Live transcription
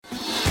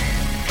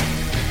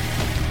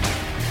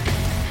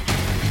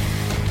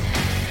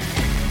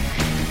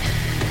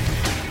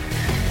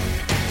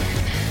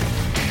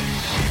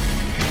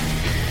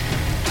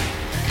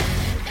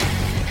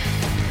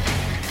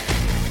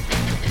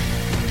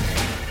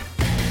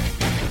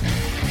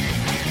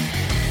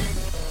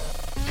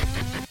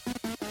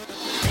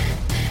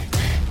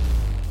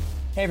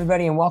Hey,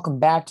 everybody, and welcome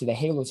back to the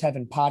Halos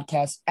Heaven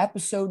podcast,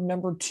 episode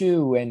number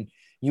 2. And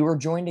you are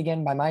joined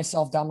again by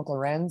myself, Dominic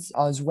Lorenz,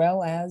 as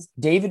well as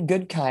David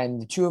Goodkind.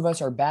 The two of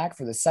us are back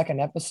for the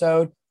second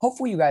episode.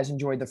 Hopefully, you guys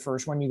enjoyed the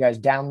first one. You guys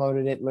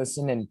downloaded it,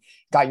 listened, and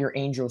got your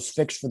Angels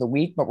fixed for the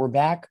week. But we're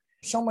back.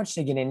 So much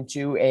to get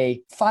into.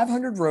 A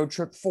 500 road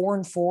trip,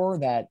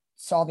 4-4, that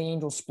saw the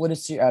Angels split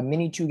a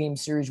mini 2-game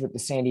series with the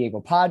San Diego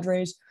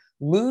Padres,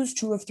 lose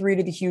 2 of 3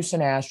 to the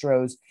Houston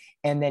Astros,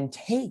 and then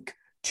take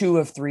 2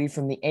 of 3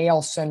 from the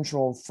AL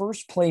Central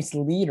first place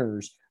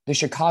leaders, the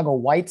Chicago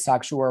White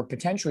Sox, who are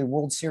potentially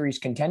World Series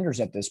contenders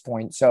at this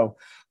point. So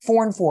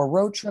 4-4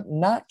 road trip,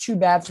 not too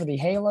bad for the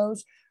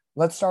Halos.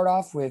 Let's start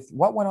off with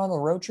what went on the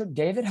road trip.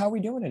 David, how are we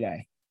doing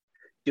today?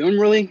 Doing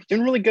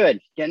really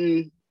good.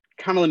 Getting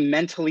kind of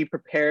mentally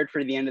prepared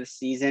for the end of the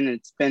season.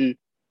 It's been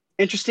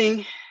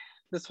interesting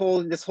this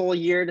whole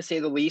year, to say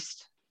the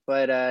least.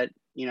 But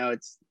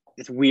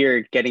it's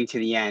weird getting to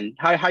the end.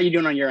 How are you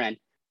doing on your end?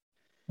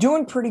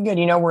 Doing pretty good.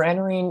 We're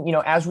entering,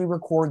 as we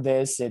record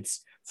this,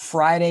 it's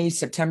Friday,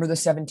 September the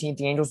 17th.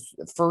 The Angels,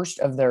 first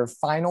of their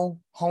final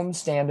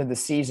homestand of the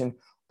season.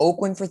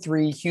 Oakland for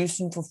 3,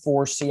 Houston for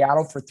 4,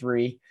 Seattle for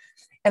 3.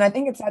 And I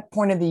think it's that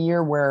point of the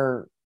year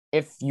where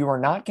if you are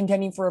not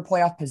contending for a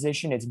playoff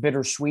position, it's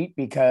bittersweet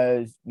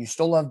because you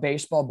still love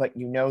baseball, but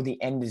the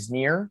end is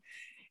near.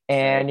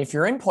 And if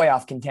you're in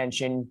playoff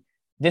contention,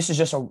 this is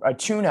just a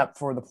tune-up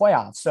for the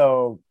playoffs.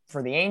 So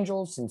for the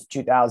Angels since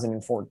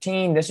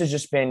 2014, this has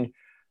just been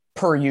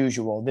per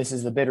usual. This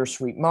is a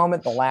bittersweet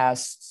moment, the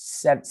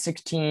last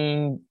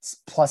 16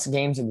 plus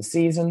games of the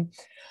season.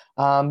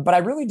 But I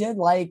really did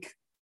like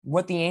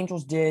what the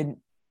Angels did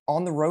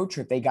on the road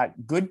trip. They got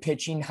good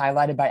pitching,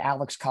 highlighted by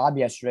Alex Cobb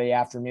yesterday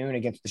afternoon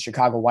against the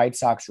Chicago White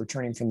Sox,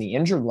 returning from the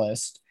injured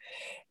list.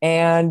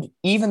 And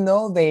even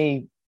though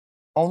they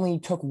only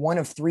took 1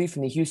 of 3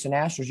 from the Houston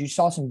Astros, you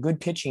saw some good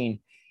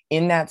pitching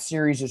in that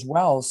series as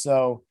well.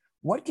 So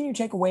what can you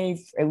take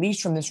away, at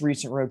least from this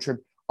recent road trip,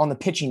 on the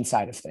pitching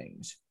side of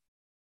things?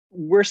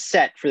 We're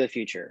set for the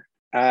future.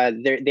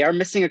 They are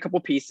missing a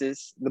couple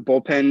pieces. The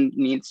bullpen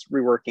needs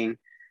reworking,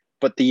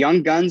 but the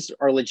young guns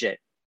are legit,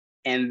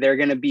 and they're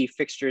going to be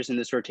fixtures in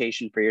this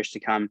rotation for years to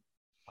come.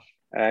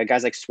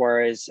 Guys like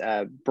Suarez,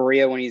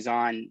 Barria, when he's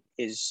on,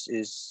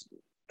 is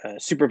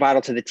super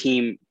vital to the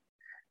team.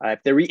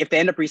 If they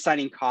end up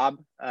re-signing Cobb,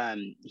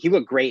 he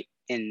looked great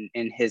in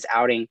his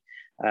outing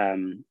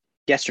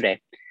yesterday,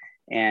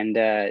 and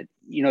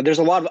there's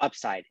a lot of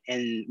upside,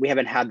 and we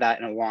haven't had that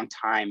in a long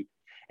time.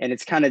 And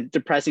it's kind of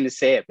depressing to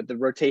say it, but the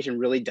rotation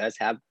really does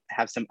have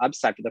some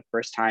upside for the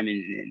first time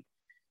in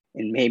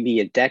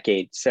maybe a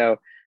decade. So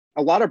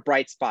a lot of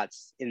bright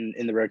spots in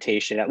the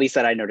rotation, at least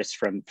that I noticed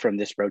from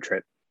this road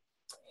trip.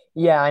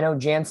 Yeah, I know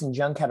Jansen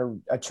Junk had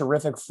a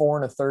terrific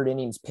 4 1/3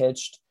 innings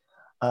pitched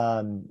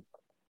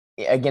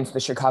against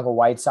the Chicago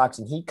White Sox,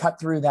 and he cut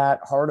through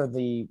that heart of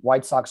the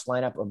White Sox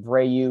lineup of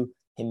Abreu,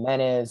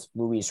 Jimenez,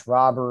 Luis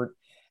Robert,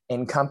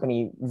 and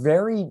company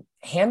very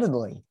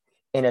handedly,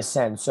 in a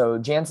sense. So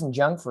Jansen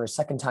Junk, for a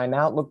second time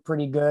out, looked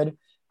pretty good.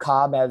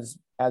 Cobb,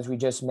 as we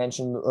just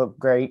mentioned, looked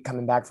great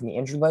coming back from the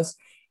injured list.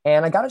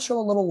 And I got to show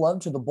a little love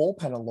to the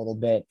bullpen a little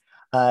bit.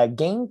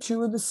 Game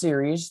 2 of the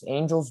series,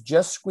 Angels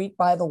just squeaked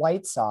by the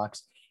White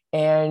Sox.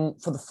 And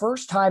for the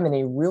first time in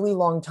a really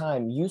long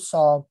time, you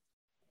saw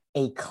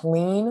a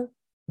clean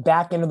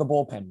back into the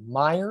bullpen.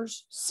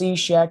 Myers,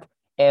 Cishek,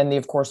 and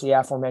of course, the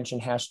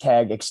aforementioned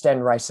hashtag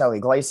extend Raisel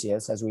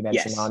Iglesias, as we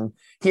mentioned on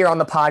here on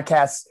the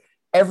podcast.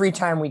 Every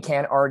time we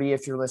can, Artie,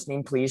 if you're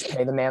listening, please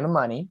pay the man the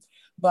money.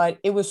 But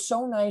it was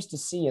so nice to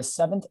see a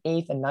 7th,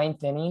 8th, and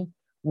 9th inning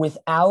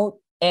without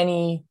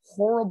any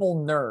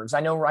horrible nerves.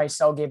 I know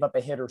Raisel gave up a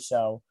hit or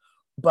so,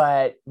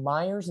 but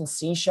Myers and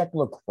Cishek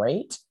look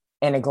great,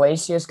 and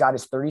Iglesias got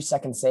his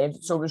 32nd save.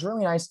 So it was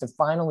really nice to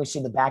finally see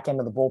the back end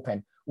of the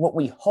bullpen, what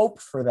we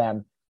hoped for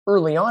them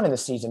early on in the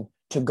season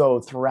to go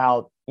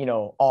throughout,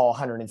 all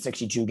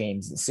 162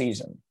 games of the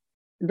season.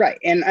 Right.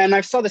 And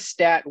I saw the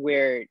stat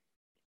where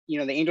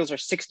the Angels are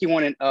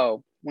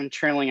 61-0 when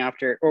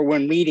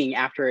when leading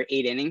after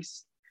 8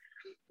 innings,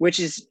 which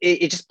is,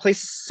 it just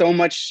places so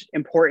much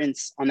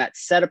importance on that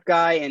setup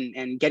guy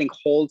and getting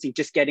holds and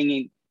just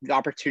getting the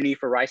opportunity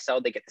for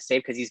Raisel to get the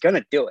save because he's going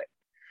to do it.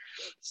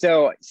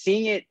 So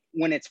seeing it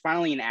when it's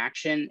finally in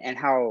action and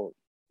how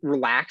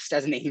relaxed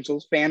as an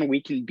Angels fan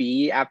we can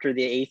be after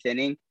the 8th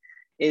inning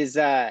is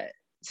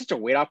such a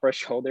weight off our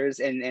shoulders.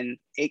 And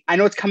I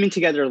know it's coming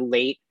together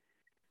late,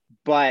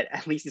 but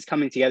at least it's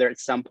coming together at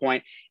some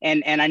point.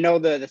 And I know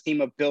the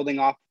theme of building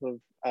off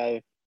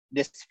of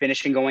this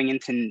finish and going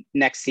into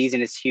next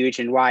season is huge,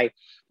 and why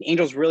the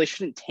Angels really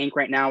shouldn't tank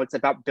right now. It's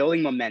about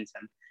building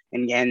momentum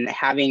and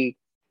having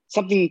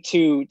something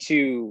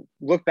to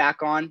look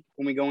back on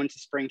when we go into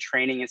spring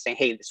training and say,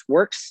 hey, this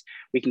works.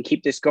 We can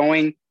keep this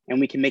going and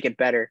we can make it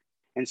better.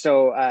 And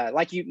so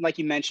like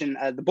you mentioned,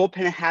 the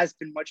bullpen has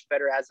been much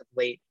better as of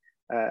late.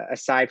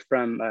 Aside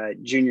from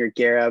Junior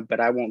Guerra, but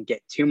I won't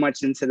get too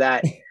much into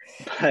that.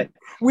 But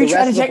We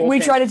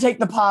try to take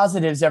the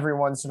positives every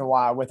once in a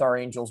while with our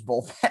Angels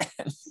bullpen.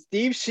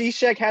 Steve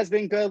Cishek has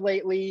been good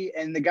lately,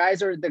 and the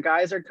guys are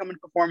coming to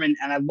perform. And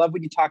I love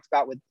what you talked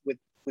about with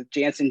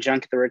Jansen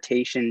Junk, the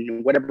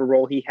rotation, whatever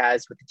role he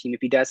has with the team,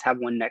 if he does have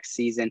one next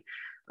season.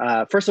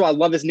 First of all, I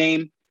love his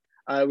name.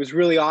 It was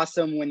really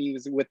awesome when he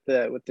was with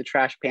the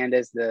Trash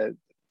Pandas, the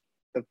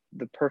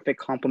perfect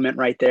compliment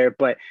right there.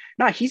 But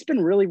no, he's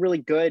been really, really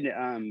good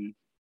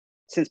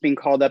since being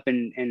called up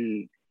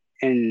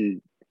and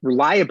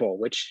reliable,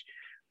 which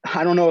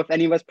I don't know if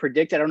any of us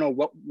predict. I don't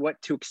know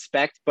what to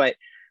expect, but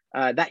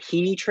that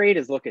Heaney trade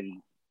is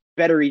looking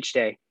better each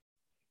day.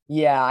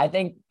 Yeah, I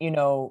think,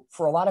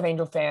 for a lot of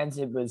Angel fans,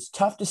 it was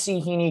tough to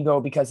see Heaney go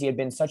because he had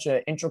been such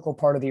an integral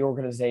part of the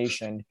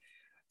organization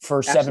for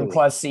Absolutely.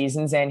 7+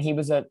 seasons, and he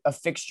was a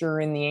fixture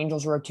in the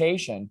Angels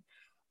rotation.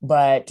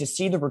 But to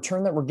see the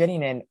return that we're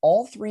getting in,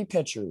 all three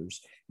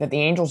pitchers that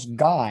the Angels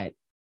got,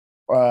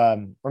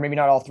 or maybe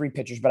not all three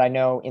pitchers, but I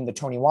know in the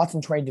Tony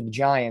Watson trade to the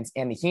Giants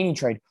and the Heaney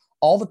trade,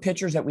 all the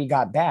pitchers that we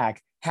got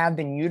back have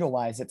been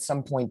utilized at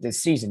some point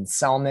this season.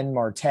 Selman,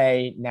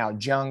 Marte, now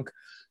Junk.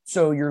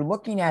 So you're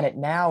looking at it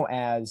now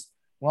as,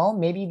 well,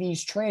 maybe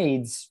these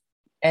trades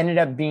ended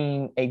up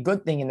being a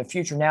good thing in the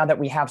future now that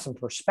we have some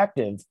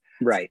perspective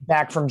right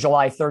back from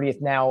July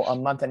 30th, now a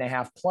month and a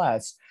half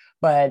plus.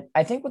 But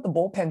I think what the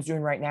bullpen's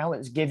doing right now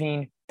is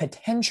giving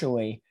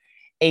potentially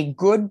a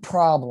good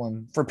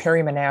problem for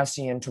Perry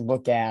Manassian to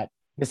look at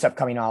this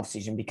upcoming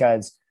offseason,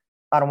 because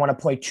I don't want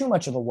to play too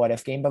much of the what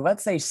if game, but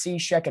let's say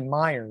Cishek and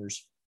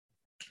Myers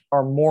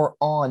are more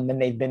on than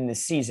they've been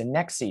this season,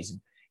 next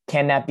season.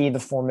 Can that be the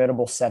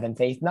formidable 7th,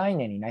 8th,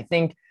 9th inning? I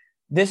think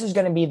this is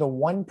going to be the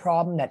one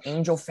problem that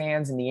Angel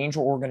fans and the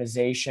Angel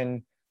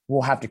organization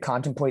will have to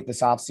contemplate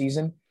this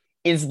offseason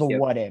is the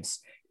what ifs.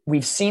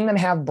 We've seen them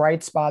have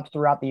bright spots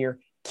throughout the year.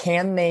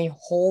 Can they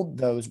hold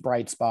those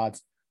bright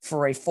spots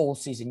for a full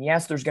season?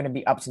 Yes, there's going to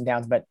be ups and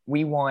downs, but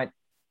we want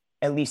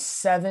at least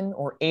 7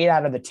 or 8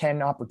 out of the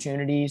 10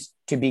 opportunities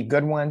to be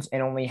good ones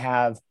and only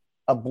have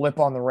a blip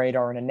on the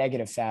radar in a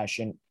negative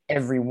fashion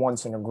every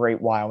once in a great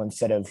while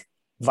instead of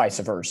vice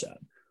versa.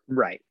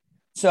 Right.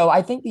 So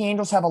I think the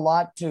Angels have a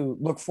lot to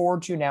look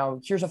forward to. Now,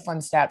 here's a fun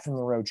stat from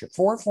the road trip.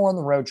 4-4 on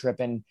the road trip,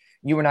 and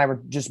you and I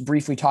were just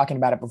briefly talking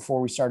about it before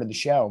we started the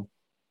show.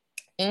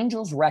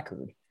 Angels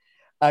record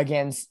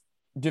against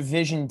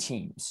division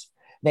teams.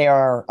 They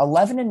are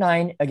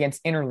 11-9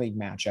 against interleague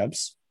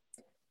matchups,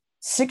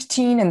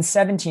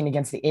 16-17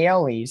 against the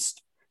AL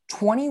East,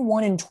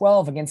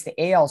 21-12 against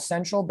the AL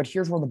Central, but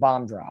here's where the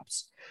bomb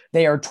drops.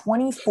 They are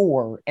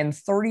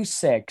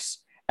 24-36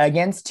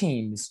 against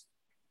teams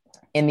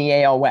in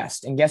the AL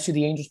West. And guess who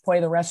the Angels play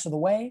the rest of the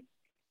way?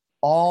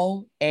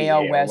 All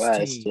AL West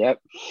teams. Yep.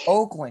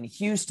 Oakland,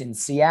 Houston,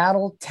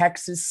 Seattle,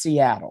 Texas,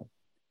 Seattle.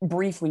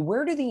 Briefly,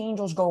 where do the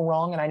Angels go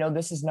wrong? And I know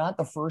this is not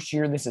the first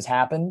year this has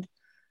happened,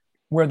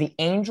 where the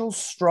Angels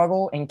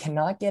struggle and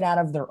cannot get out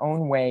of their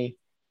own way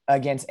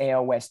against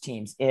AL West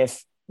teams.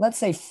 If, let's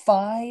say,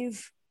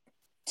 5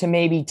 to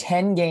maybe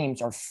 10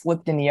 games are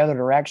flipped in the other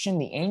direction,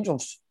 the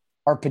Angels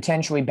are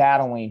potentially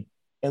battling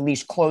at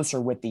least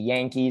closer with the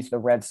Yankees, the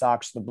Red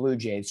Sox, the Blue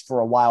Jays for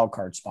a wild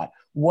card spot.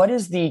 What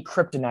is the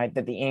kryptonite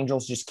that the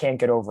Angels just can't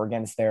get over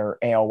against their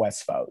AL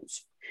West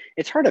foes?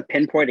 It's hard to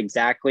pinpoint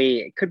exactly.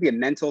 It could be a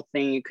mental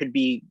thing. It could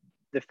be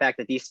the fact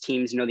that these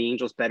teams know the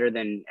Angels better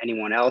than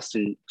anyone else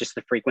and just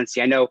the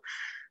frequency. I know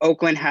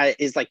Oakland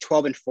is like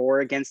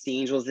 12-4 against the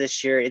Angels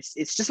this year. It's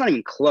just not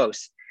even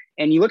close.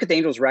 And you look at the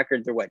Angels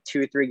record, they're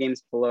 2 or 3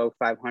 games below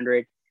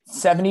 500.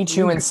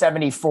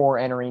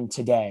 72-74 entering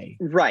today.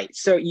 Right.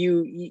 So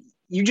you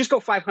just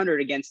go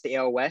 500 against the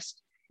AL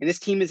West, and this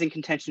team is in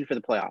contention for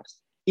the playoffs,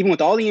 even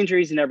with all the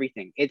injuries and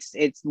everything. It's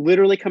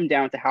literally come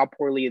down to how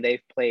poorly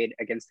they've played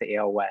against the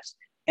AL West.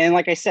 And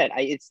like I said,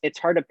 it's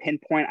hard to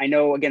pinpoint. I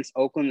know against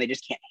Oakland, they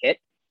just can't hit,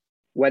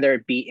 whether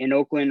it be in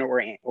Oakland or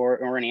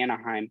in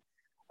Anaheim.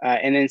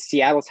 And then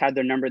Seattle's had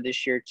their number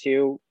this year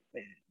too.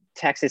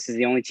 Texas is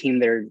the only team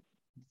they're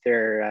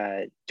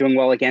doing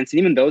well against.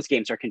 And even those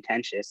games are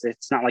contentious.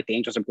 It's not like the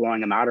Angels are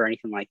blowing them out or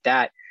anything like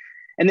that.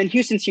 And then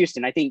Houston's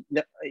Houston. I think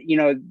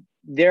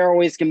they're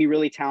always going to be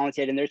really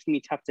talented, and they're going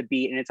to be tough to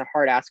beat. And it's a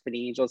hard ask for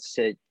the Angels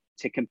to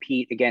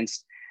compete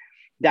against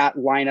that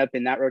lineup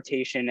and that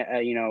rotation,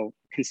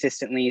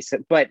 consistently. So,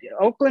 but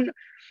Oakland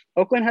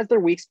has their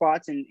weak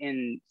spots,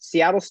 and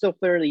Seattle's still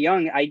fairly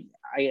young.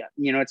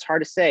 It's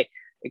hard to say.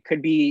 It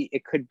could be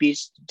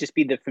just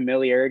be the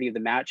familiarity of the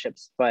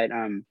matchups, but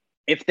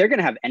if they're going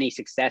to have any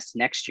success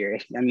next year,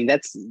 I mean,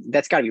 that's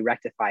got to be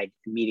rectified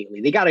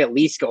immediately. They got to at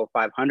least go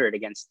 500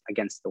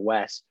 against the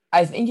West.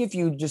 I think if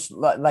you just,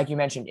 like you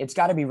mentioned, it's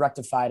got to be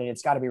rectified, and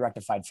it's got to be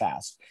rectified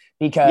fast,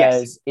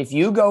 because if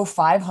you go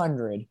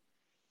 500,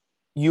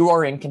 you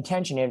are in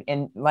contention.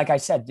 And like I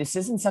said, this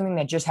isn't something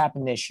that just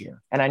happened this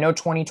year. And I know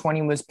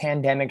 2020 was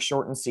pandemic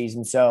shortened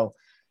season, so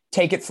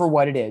take it for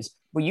what it is.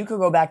 But you could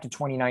go back to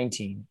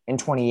 2019 and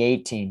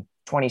 2018,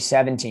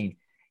 2017.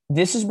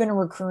 This has been a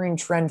recurring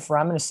trend for,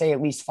 I'm going to say,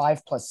 at least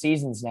 5+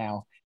 seasons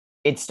now.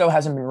 It still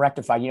hasn't been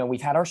rectified.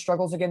 We've had our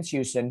struggles against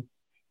Houston.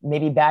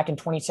 maybe back in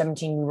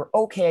 2017, we were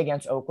okay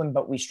against Oakland,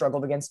 but we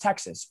struggled against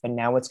Texas. But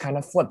now it's kind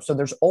of flipped. So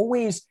there's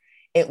always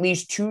at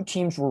least two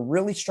teams we're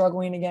really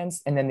struggling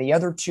against. And then the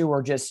other two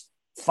are just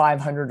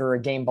 500 or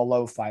a game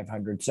below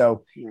 500.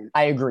 So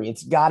I agree.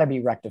 It's got to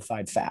be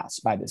rectified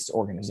fast by this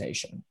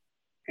organization.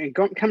 And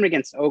coming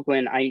against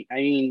Oakland, I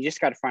mean, you just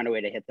got to find a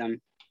way to hit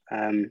them.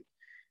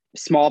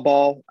 Small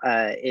ball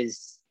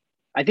is,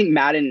 I think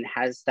Madden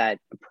has that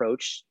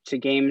approach to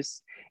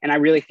games. And I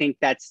really think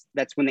that's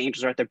when the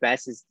Angels are at their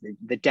best, is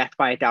the death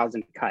by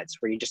 1,000 cuts,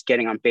 where you're just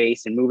getting on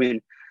base and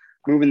moving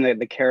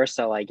the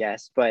carousel, I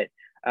guess. But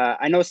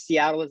I know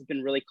Seattle has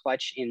been really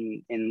clutch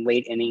in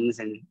late innings,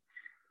 and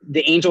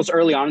the Angels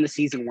early on in the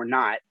season were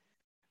not,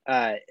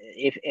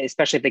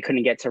 especially if they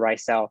couldn't get to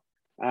Rysel.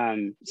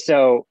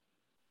 So,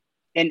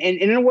 and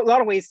in a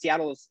lot of ways,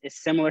 Seattle is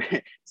similar.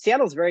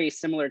 Seattle's very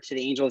similar to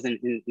the Angels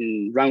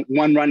in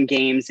one-run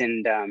games,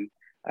 and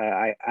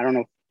I don't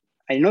know.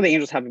 I know the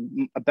Angels have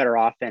a better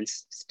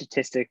offense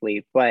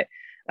statistically, but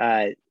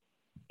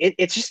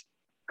it's just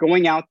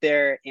going out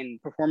there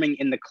and performing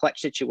in the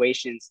clutch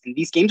situations. And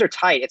these games are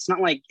tight. It's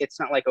not like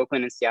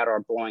Oakland and Seattle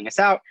are blowing us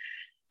out.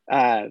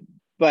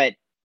 But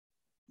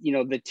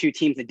the two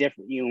teams are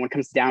different. When it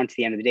comes down to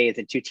the end of the day,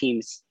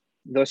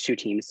 those two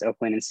teams,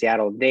 Oakland and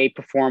Seattle, they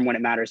perform when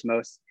it matters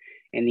most,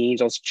 and the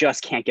Angels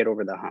just can't get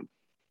over the hump.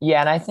 Yeah,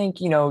 and I think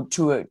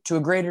to a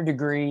greater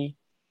degree,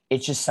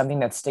 it's just something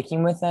that's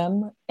sticking with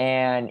them,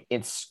 and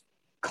it's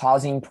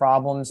causing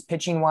problems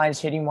pitching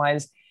wise, hitting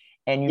wise,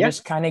 and you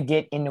just kind of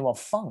get into a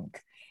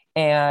funk.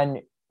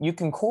 And you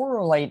can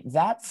correlate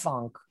that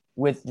funk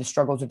with the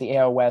struggles with the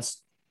AL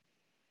West.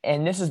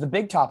 And this is the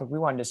big topic we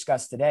want to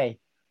discuss today,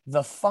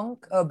 the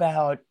funk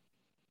about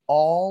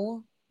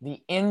all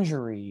the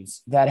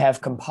injuries that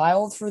have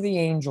compiled for the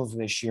Angels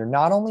this year,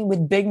 not only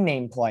with big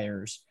name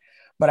players,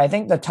 but I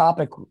think the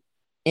topic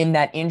in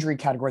that injury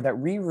category that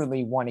we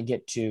really want to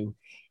get to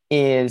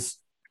is,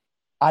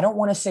 I don't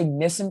want to say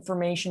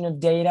misinformation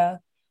of data,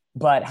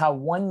 but how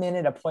 1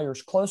 minute a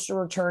player's close to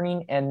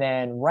returning and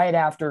then right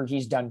after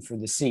he's done for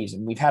the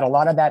season. We've had a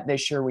lot of that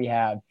this year. We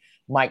have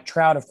Mike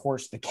Trout, of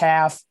course, the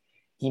calf.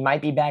 He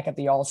might be back at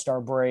the All-Star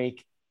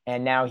break,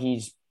 and now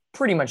he's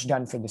pretty much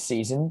done for the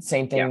season.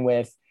 Same thing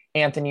with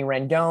Anthony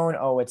Rendon.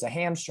 Oh, it's a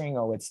hamstring.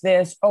 Oh, it's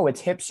this. Oh, it's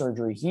hip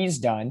surgery. He's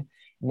done.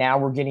 Now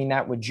we're getting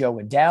that with Joe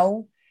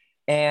Adell.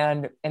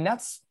 And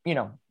that's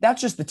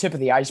just the tip of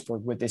the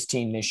iceberg with this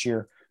team this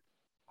year.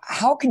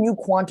 How can you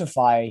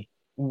quantify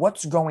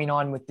what's going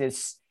on with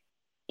this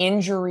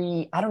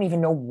injury? I don't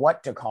even know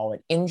what to call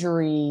it.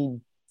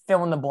 Injury,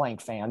 fill in the blank,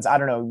 fans. I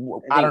don't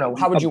know.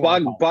 How would you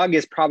want to call it? Bug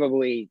is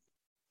probably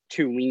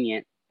too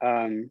lenient.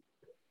 When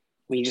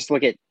you just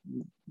look at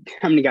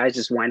how many guys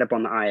just wind up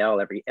on the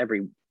IL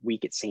every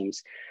week, it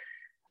seems.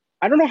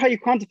 I don't know how you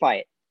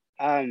quantify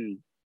it.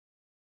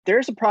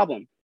 There's a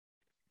problem.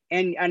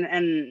 And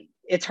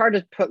it's hard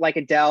to put like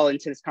Adell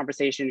into this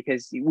conversation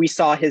because we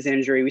saw his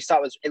injury. We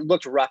saw it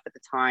looked rough at the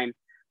time.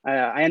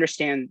 I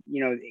understand,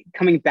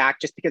 coming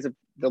back just because of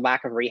the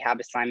lack of rehab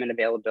assignment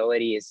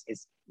availability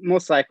is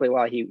most likely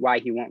why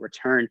he won't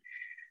return.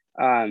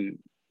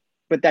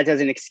 But that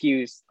doesn't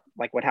excuse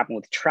like what happened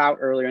with Trout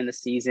earlier in the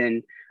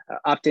season.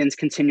 Upton's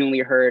continually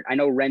hurt. I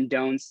know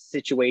Rendon's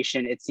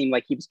situation, it seemed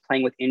like he was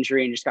playing with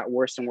injury and just got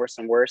worse and worse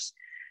and worse.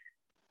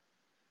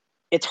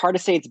 It's hard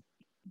to say it's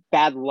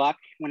bad luck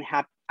when it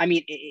happened. I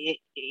mean,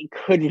 it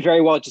could very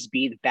well just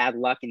be the bad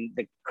luck and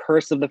the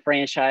curse of the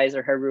franchise,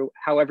 or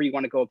however you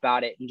want to go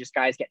about it, and just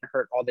guys getting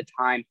hurt all the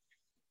time.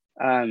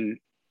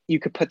 You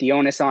could put the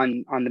onus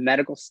on the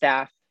medical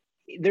staff.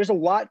 There's a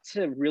lot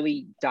to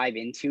really dive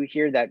into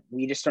here that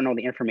we just don't know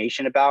the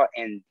information about.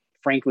 And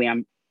frankly,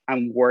 I'm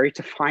worried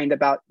to find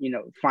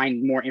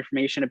more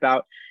information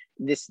about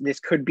this. This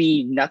could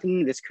be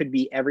nothing. This could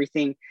be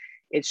everything.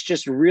 It's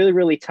just really,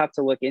 really tough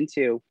to look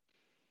into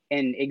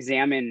and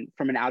examine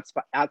from an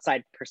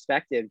outside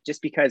perspective,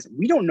 just because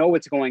we don't know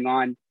what's going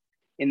on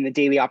in the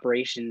daily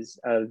operations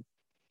of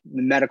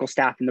the medical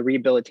staff and the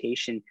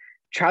rehabilitation.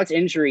 Trout's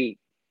injury,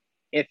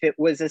 if it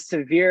was as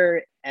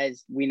severe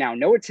as we now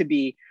know it to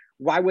be,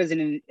 why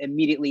wasn't it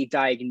immediately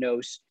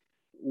diagnosed?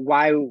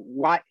 Why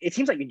it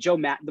seems like Joe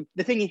Maddon.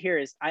 The thing here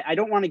is I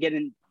don't want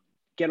to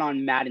get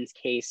on Maddon's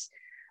case.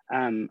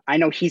 I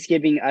know he's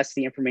giving us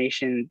the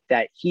information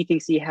that he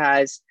thinks he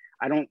has.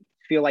 I don't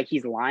feel like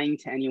he's lying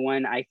to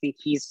anyone. I think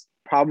he's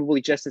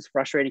probably just as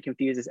frustrated and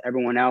confused as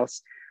everyone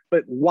else.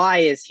 But why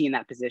is he in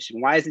that position?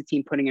 Why is the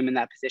team putting him in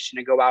that position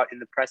to go out in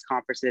the press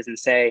conferences and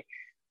say,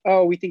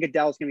 oh, we think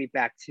Adell's going to be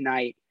back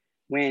tonight,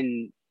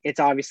 when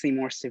it's obviously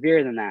more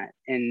severe than that?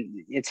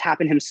 And it's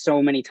happened to him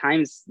so many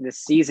times this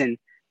season.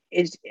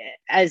 It's,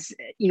 as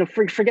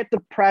forget the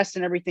press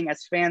and everything.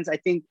 As fans, I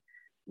think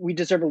we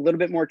deserve a little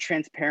bit more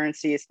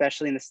transparency,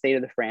 especially in the state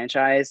of the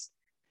franchise.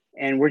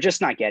 And we're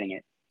just not getting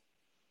it.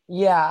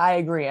 Yeah, I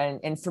agree.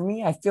 And for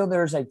me, I feel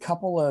there's a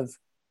couple of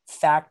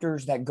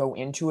factors that go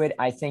into it.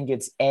 I think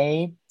it's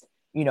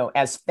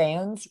as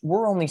fans,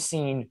 we're only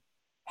seeing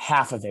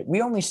half of it.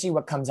 We only see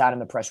what comes out in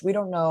the press. We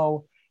don't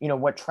know,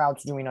 what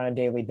Trout's doing on a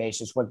daily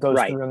basis, what goes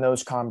Right. through in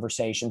those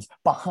conversations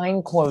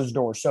behind closed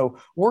doors. So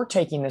we're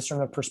taking this from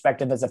the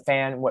perspective as a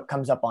fan, what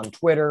comes up on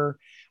Twitter,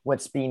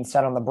 what's being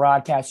said on the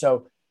broadcast.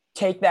 So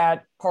take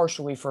that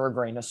partially for a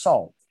grain of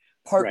salt.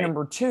 Part Right.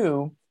 number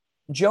two,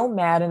 Joe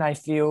Maddon, I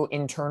feel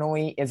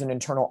internally is an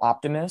internal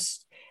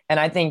optimist. And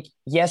I think,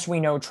 yes, we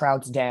know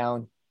Trout's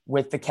down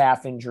with the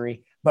calf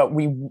injury, but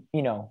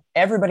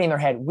everybody in their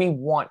head, we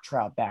want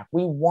Trout back.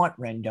 We want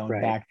Rendon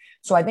Right. back.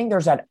 So I think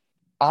there's that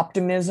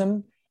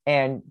optimism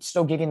and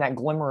still giving that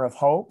glimmer of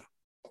hope.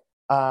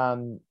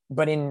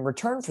 But in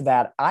return for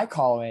that, I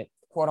call it,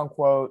 quote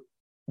unquote,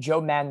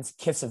 Joe Maddon's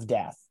kiss of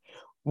death.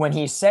 When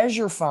he says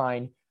you're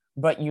fine,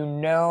 but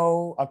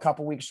a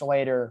couple weeks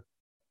later,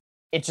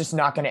 it's just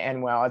not going to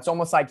end well. It's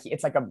almost like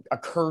it's like a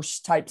curse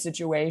type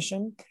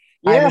situation.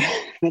 Yeah,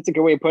 that's a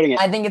good way of putting it.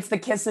 I think it's the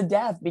kiss of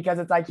death because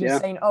it's like he's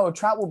saying, oh,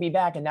 Trout will be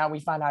back. And now we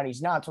find out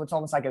he's not. So it's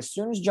almost like as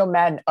soon as Joe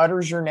Maddon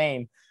utters your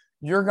name,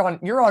 you're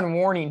on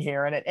warning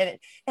here. And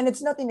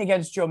it's nothing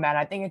against Joe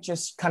Maddon. I think it's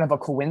just kind of a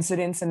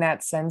coincidence in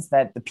that sense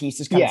that the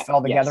pieces kind of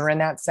fell together in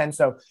that sense.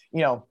 So,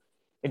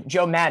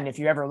 Joe Maddon, if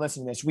you ever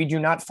listen to this, we do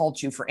not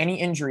fault you for any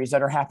injuries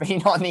that are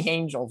happening on the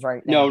Angels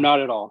right now. No,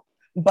 not at all.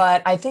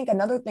 But I think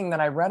another thing that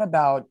I read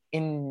about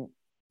in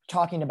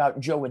talking about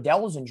Joe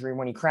Adell's injury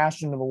when he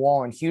crashed into the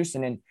wall in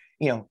Houston, and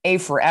A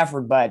for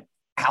effort, but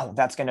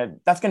that's gonna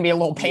be a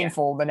little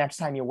painful the next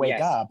time you wake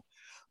up.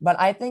 But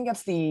I think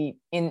it's in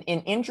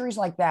injuries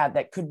like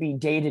that could be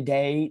day to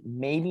day,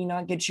 maybe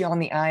not get you on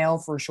the IL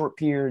for a short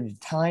period of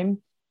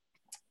time.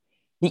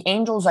 The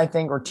Angels, I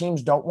think, or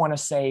teams don't want to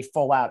say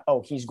full out,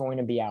 oh, he's going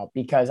to be out,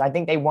 because I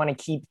think they want to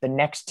keep the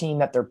next team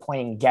that they're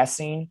playing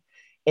guessing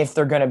if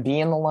they're going to be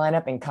in the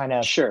lineup and kind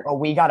of,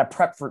 we got to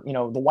prep for,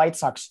 the White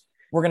Sox,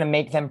 we're going to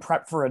make them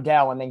prep for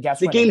Adell. And then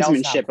guess what? The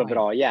gamesmanship of it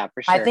all. Yeah,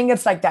 for sure. I think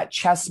it's like that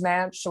chess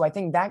match. So I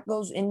think that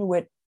goes into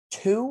it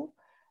too.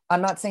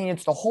 I'm not saying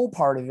it's the whole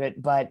part of it,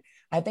 but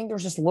I think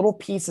there's just little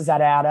pieces that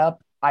add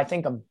up. I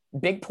think a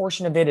big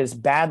portion of it is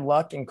bad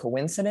luck and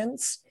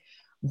coincidence,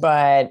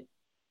 but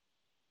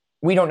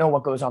we don't know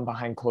what goes on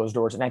behind closed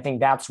doors. And I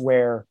think that's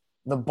where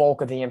the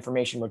bulk of the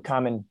information would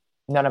come, and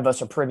none of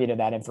us are privy to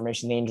that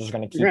information. The Angels are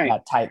going to keep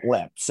that tight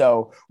lip.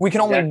 So we can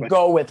only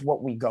go with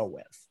what we go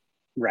with.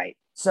 Right.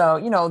 So,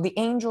 the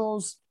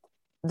Angels,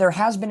 there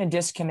has been a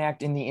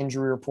disconnect in the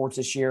injury reports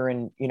this year,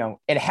 and,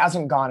 it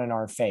hasn't gone in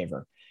our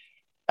favor.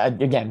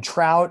 Again,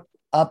 Trout,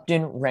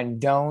 Upton,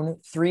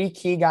 Rendon, 3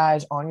 key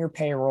guys on your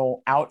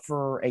payroll out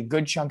for a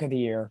good chunk of the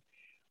year.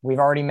 We've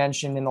already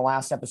mentioned in the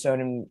last episode,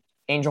 and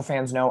Angel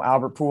fans know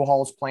Albert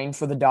Pujols playing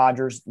for the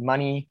Dodgers,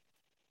 money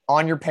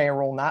on your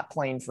payroll, not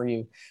playing for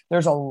you.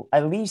 There's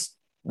at least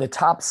the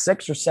top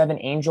 6 or 7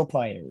 Angel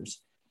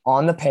players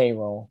on the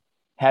payroll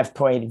have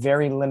played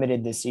very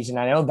limited this season.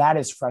 I know that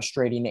is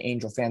frustrating to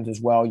Angel fans as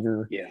well.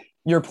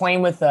 You're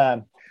playing with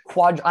I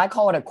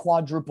call it a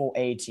quadruple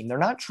A team. They're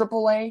not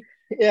triple A.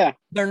 Yeah.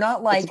 They're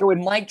not like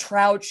Mike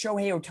Trout,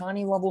 Shohei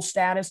Ohtani level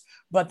status,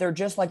 but they're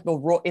just like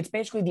it's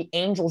basically the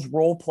Angels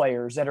role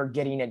players that are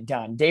getting it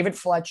done. David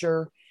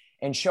Fletcher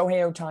and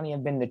Shohei Ohtani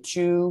have been the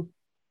 2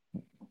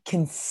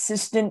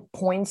 consistent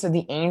points of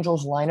the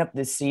Angels lineup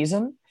this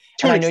season.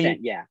 To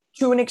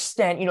an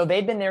extent.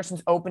 They've been there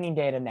since opening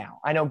day to now.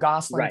 I know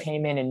Gosselin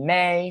came in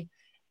May,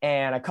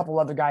 and a couple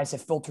other guys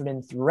have filtered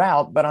in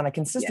throughout, but on a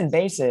consistent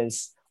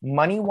basis,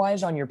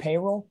 money-wise on your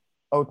payroll,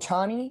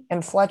 Ohtani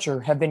and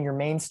Fletcher have been your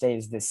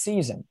mainstays this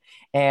season.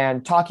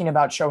 And talking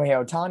about Shohei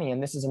Ohtani,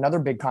 and this is another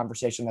big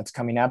conversation that's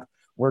coming up,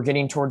 we're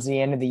getting towards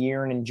the end of the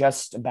year, and in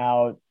just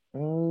about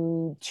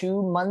 2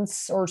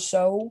 months or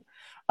so,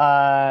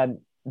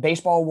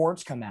 baseball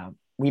awards come out.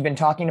 We've been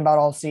talking about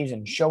all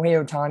season.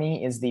 Shohei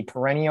Ohtani is the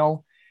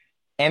perennial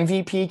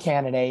MVP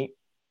candidate.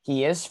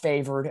 He is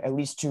favored, at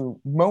least to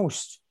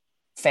most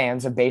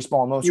fans of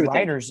baseball, most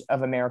writers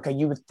of America,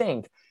 you would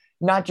think,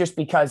 not just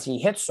because he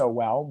hits so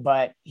well,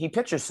 but he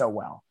pitches so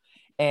well.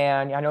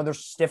 And I know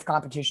there's stiff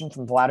competition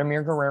from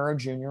Vladimir Guerrero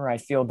Jr. I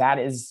feel that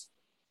is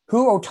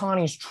who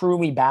Ohtani's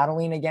truly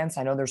battling against.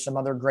 I know there's some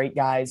other great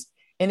guys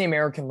in the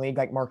American League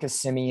like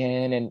Marcus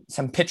Semien and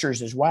some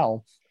pitchers as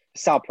well.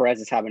 Sal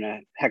Perez is having a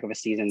heck of a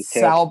season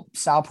too.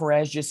 Sal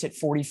Perez just hit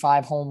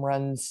 45 home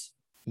runs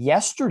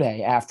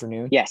yesterday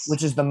afternoon,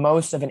 which is the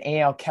most of an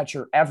AL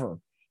catcher ever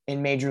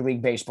in Major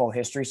League Baseball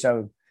history.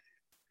 So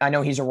I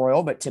know he's a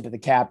Royal, but tip of the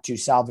cap to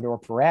Salvador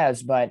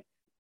Perez. But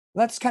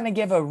let's kind of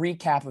give a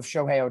recap of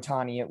Shohei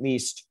Ohtani, at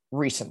least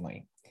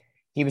recently.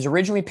 He was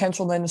originally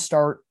penciled in to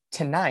start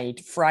tonight,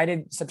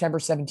 Friday, September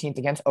 17th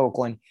against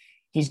Oakland.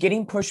 He's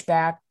getting pushed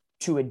back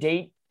to a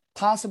date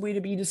possibly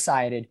to be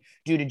decided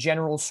due to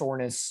general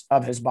soreness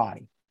of his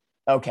body.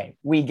 Okay,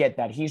 we get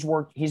that. He's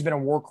been a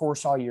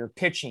workhorse all year,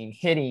 pitching,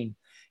 hitting,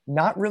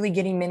 not really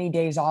getting many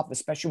days off,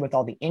 especially with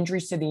all the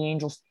injuries to the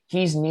Angels.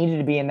 He's needed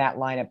to be in that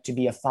lineup to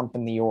be a thump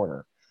in the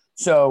order.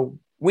 So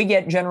we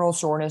get general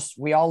soreness.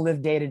 We all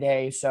live day to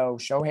day. So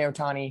Shohei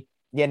Ohtani,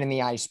 get in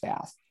the ice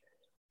bath.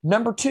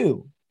 Number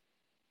 2,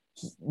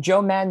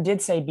 Joe Maddon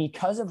did say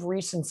because of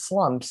recent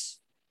slumps,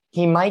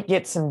 he might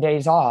get some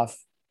days off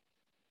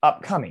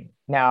upcoming.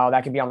 Now,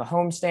 that could be on the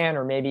homestand,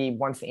 or maybe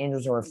once the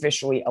Angels are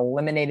officially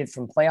eliminated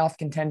from playoff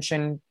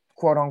contention,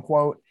 quote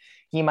unquote,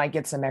 he might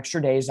get some extra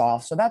days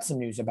off. So that's some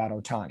news about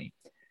Ohtani.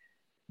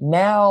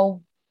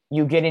 Now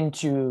you get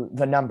into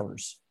the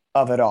numbers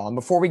of it all. And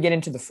before we get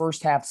into the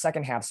first half,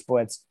 second half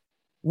splits,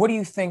 what do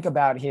you think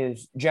about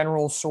his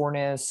general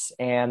soreness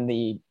and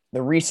the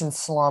recent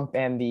slump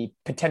and the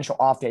potential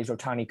off days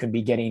Ohtani could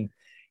be getting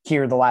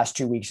here the last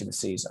 2 weeks of the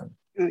season?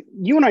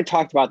 You and I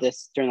talked about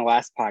this during the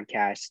last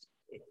podcast.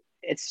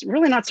 It's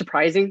really not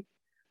surprising.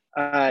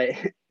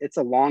 It's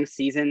a long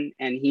season,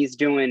 and he's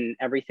doing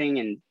everything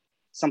and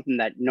something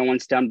that no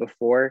one's done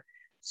before.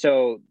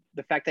 So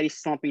the fact that he's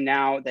slumping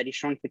now, that he's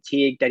showing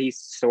fatigue, that he's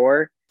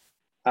sore,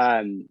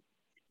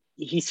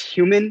 he's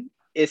human.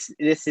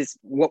 This is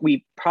what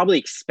we probably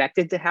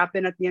expected to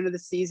happen at the end of the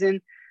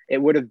season.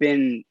 It would have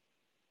been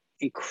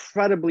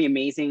incredibly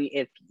amazing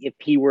if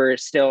he were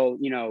still,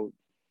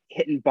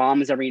 hitting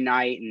bombs every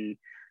night and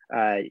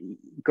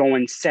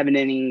going 7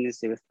 innings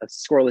with a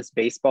scoreless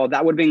baseball.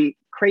 That would have been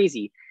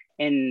crazy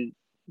and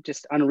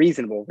just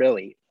unreasonable,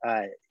 really.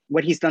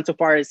 What he's done so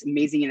far is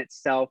amazing in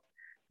itself,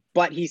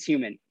 but he's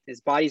human.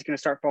 His body's going to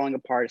start falling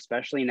apart,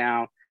 especially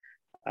now.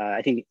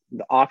 I think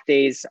the off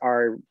days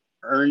are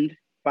earned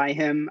by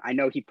him. I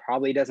know he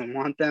probably doesn't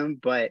want them,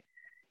 but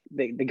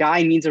the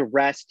guy needs a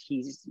rest.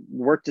 He's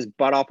worked his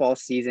butt off all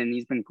season.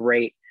 He's been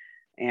great.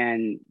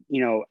 And,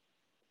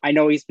 I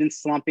know he's been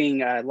slumping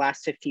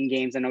last 15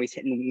 games. I know he's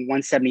hitting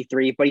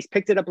 173, but he's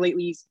picked it up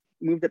lately. He's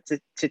moved up to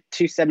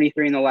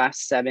 273 in the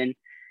last 7,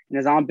 and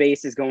his on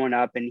base is going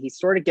up, and he's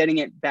sort of getting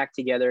it back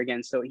together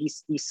again. So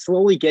he's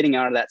slowly getting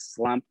out of that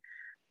slump,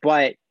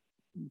 but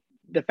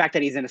the fact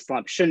that he's in a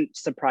slump shouldn't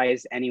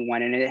surprise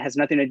anyone. And it has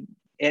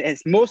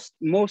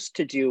most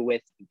to do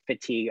with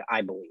fatigue,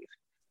 I believe.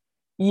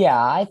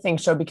 Yeah, I think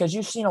so, because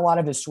you've seen a lot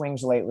of his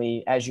swings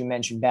lately, as you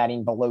mentioned,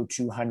 batting below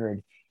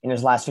 200 in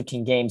his last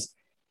 15 games.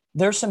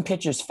 There's some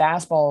pitches,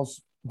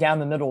 fastballs down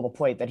the middle of the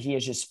plate, that he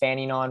is just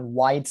fanning on,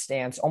 wide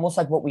stance, almost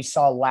like what we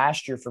saw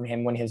last year from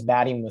him when his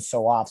batting was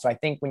so off. So I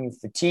think when you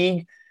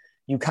fatigue,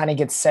 you kind of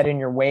get set in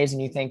your ways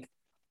and you think,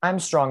 I'm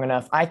strong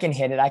enough, I can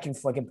hit it, I can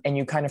flick it, and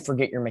you kind of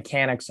forget your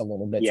mechanics a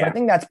little bit. Yeah. So I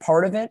think that's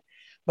part of it.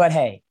 But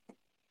hey,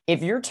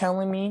 if you're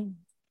telling me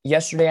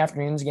yesterday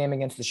afternoon's game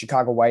against the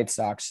Chicago White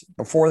Sox,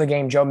 before the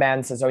game, Joe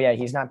Maddon says, oh yeah,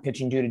 he's not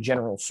pitching due to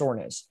general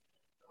soreness.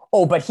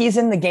 Oh, but he's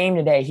in the game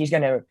today. He's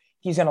going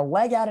to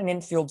leg out an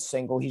infield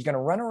single. He's going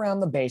to run around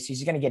the base.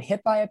 He's going to get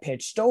hit by a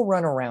pitch, still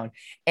run around,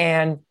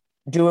 and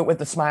do it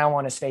with a smile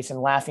on his face and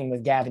laughing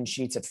with Gavin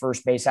Sheets at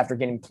first base after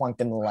getting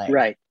plunked in the leg.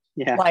 Right.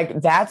 Yeah. Like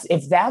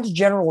if that's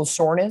general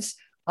soreness,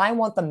 I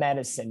want the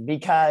medicine,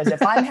 because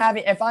if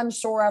I'm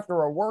sore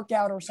after a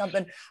workout or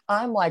something,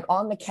 I'm like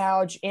on the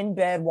couch in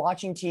bed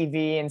watching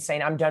TV and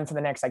saying I'm done for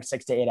the next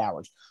 6 to 8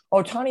 hours.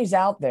 Ohtani's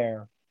out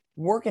there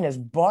working his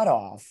butt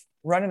off,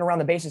 running around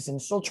the bases and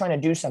still trying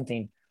to do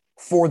something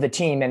for the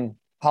team. And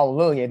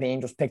hallelujah, the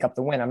Angels pick up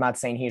the win. I'm not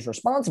saying he's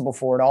responsible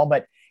for it all,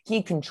 but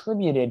he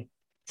contributed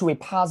to a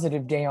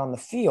positive day on the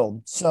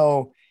field.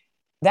 So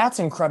that's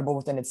incredible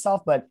within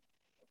itself. But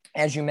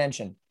as you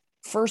mentioned,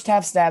 first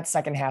half stats,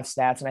 second half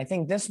stats. And I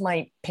think this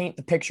might paint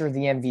the picture of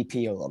the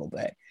MVP a little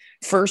bit.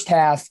 First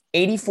half,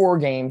 84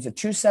 games, a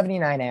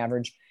 279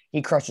 average.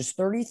 He crushes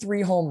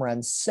 33 home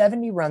runs,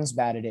 70 runs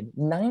batted in,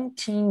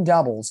 19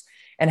 doubles,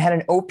 and had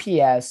an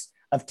OPS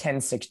of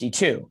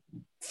 1062.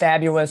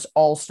 Fabulous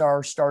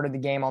all-star, started the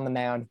game on the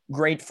mound.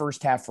 Great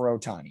first half for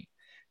Ohtani.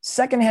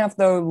 Second half,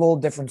 though, a little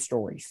different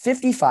story.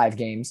 55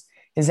 games.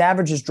 His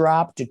average has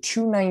dropped to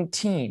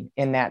 219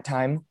 in that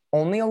time.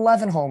 Only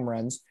 11 home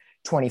runs,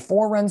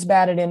 24 runs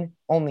batted in,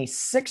 only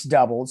 6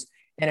 doubles,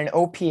 and an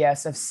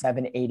OPS of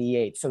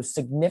 788. So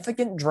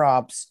significant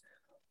drops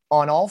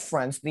on all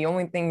fronts. The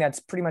only thing that's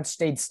pretty much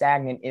stayed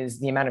stagnant is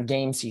the amount of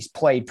games he's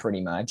played,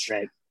 pretty much.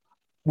 Right.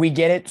 We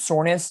get it.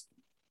 Soreness.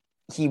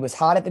 He was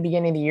hot at the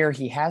beginning of the year.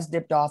 He has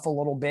dipped off a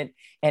little bit.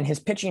 And his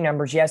pitching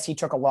numbers, yes, he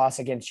took a loss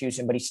against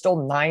Houston, but he's still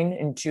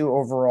 9-2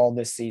 overall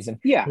this season.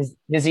 Yeah.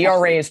 His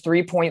ERA is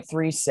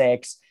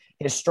 3.36.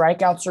 His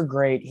strikeouts are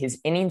great. His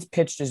innings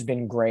pitched has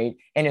been great.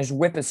 And his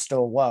whip is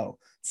still low.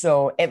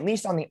 So at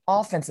least on the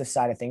offensive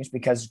side of things,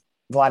 because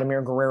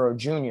Vladimir Guerrero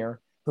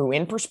Jr., who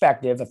in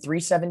perspective, a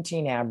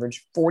 317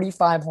 average,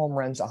 45 home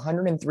runs,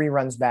 103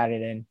 runs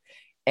batted in,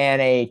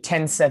 and a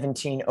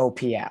 1017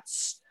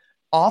 OPS.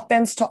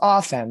 Offense to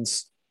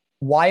offense,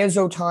 why is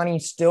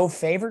Ohtani still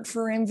favored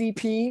for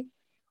MVP?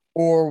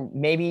 Or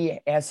maybe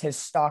as his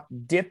stock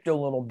dipped a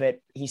little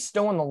bit, he's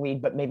still in the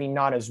lead, but maybe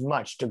not as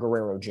much to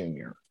Guerrero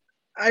Jr.?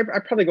 I'd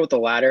probably go with the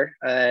latter.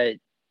 I'd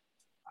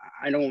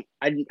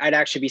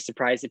actually be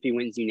surprised if he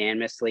wins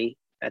unanimously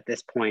at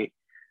this point.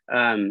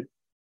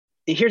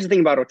 Here's the thing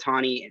about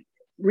Ohtani.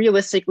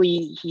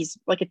 Realistically, he's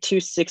like a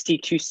 260,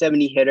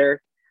 270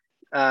 hitter.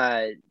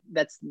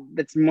 That's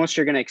most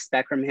you're going to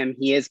expect from him.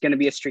 He is going to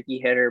be a streaky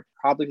hitter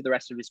probably for the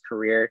rest of his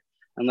career,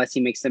 unless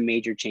he makes some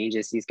major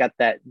changes. He's got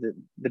the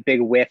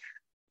big whiff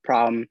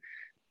problem.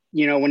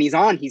 when he's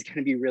on, he's going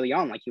to be really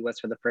on like he was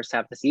for the first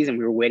half of the season.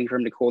 We were waiting for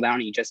him to cool down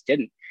and he just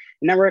didn't.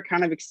 And now we're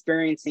kind of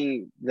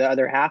experiencing the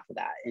other half of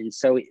that. And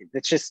so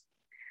it's just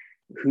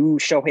who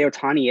Shohei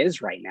Ohtani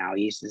is right now.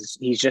 He's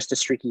just a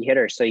streaky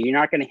hitter. So he's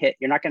going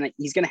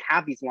to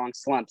have these long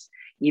slumps,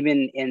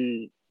 even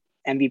in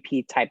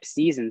MVP type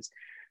seasons.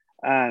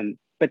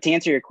 But to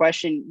answer your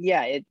question,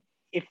 yeah,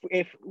 if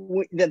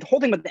the whole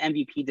thing about the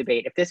MVP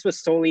debate, if this was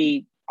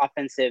solely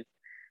offensive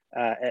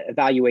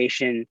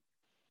evaluation,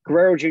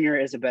 Guerrero Jr.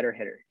 is a better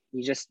hitter.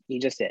 He just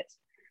is.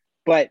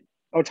 But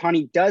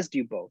Ohtani does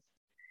do both.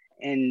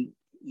 And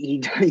he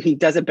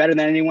does it better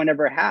than anyone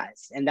ever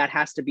has. And that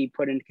has to be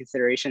put into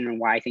consideration. And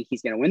why I think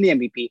he's going to win the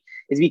MVP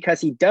is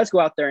because he does go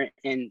out there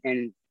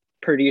and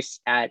produce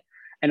at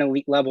an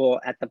elite level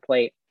at the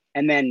plate.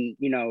 And then,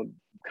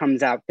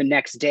 comes out the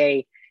next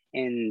day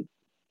and,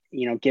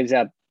 gives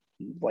up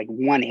like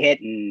one hit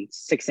in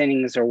 6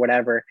 innings or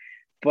whatever.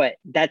 But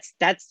that's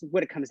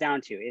what it comes down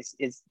to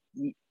is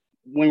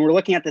when we're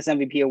looking at this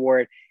MVP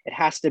award, it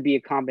has to be a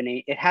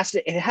combination. It has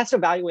to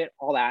evaluate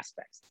all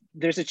aspects.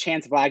 There's a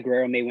chance Vlad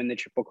Guerrero may win the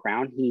Triple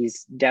Crown.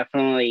 He's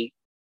definitely,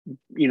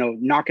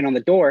 knocking on the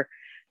door.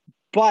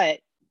 But,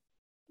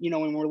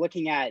 when we're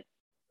looking at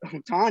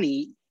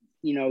Ohtani,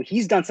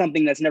 he's done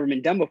something that's never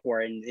been done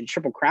before, and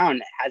Triple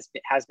Crown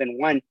has been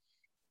won.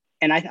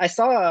 And I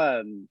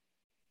saw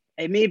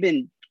it may have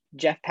been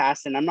Jeff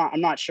Passan.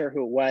 I'm not sure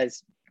who it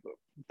was,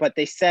 but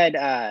they said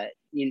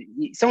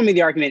someone made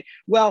the argument.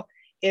 Well,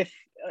 if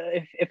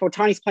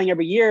Ohtani's playing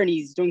every year and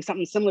he's doing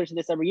something similar to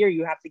this every year,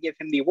 you have to give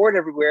him the award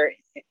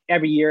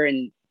every year,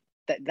 and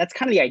that's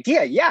kind of the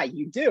idea. Yeah,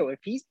 you do. If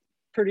he's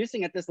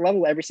producing at this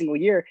level every single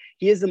year,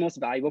 he is the most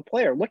valuable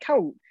player. Look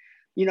how,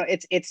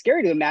 it's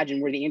scary to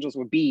imagine where the Angels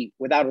would be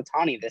without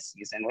Ohtani this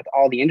season with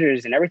all the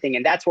injuries and everything.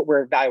 And that's what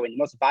we're evaluating,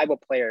 the most valuable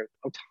player.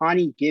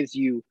 Ohtani gives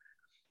you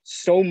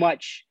so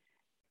much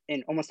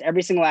in almost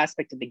every single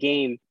aspect of the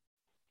game.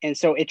 And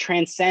so it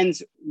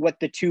transcends what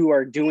the two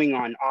are doing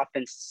on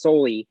offense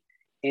solely,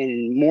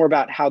 and more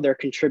about how they're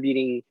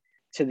contributing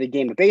to the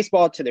game of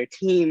baseball, to their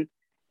team,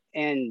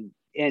 and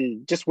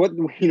just what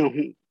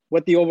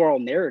the overall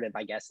narrative,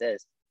 I guess,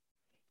 is.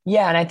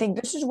 Yeah, and I think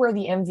this is where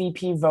the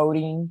MVP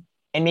voting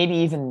and maybe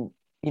even,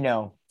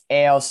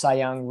 AL Cy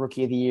Young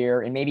Rookie of the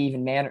Year, and maybe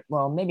even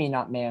maybe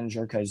not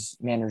manager, because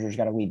manager's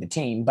got to lead the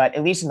team, but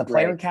at least in the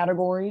player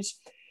categories,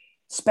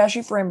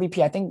 especially for MVP,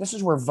 I think this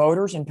is where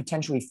voters and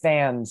potentially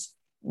fans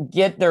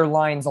get their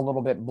lines a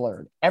little bit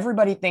blurred.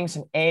 Everybody thinks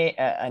an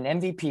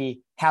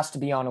MVP has to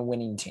be on a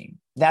winning team.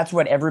 That's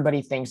what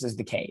everybody thinks is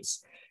the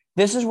case.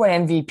 This is what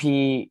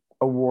MVP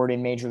award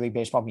in Major League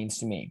Baseball means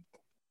to me.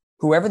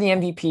 Whoever the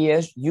MVP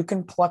is, you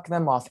can pluck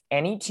them off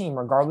any team,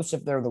 regardless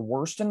if they're the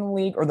worst in the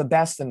league or the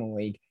best in the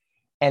league,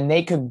 and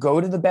they could go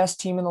to the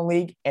best team in the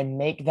league and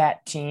make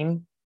that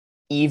team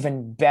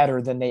even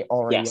better than they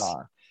already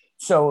are.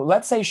 So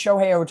let's say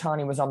Shohei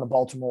Ohtani was on the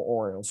Baltimore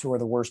Orioles, who are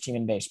the worst team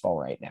in baseball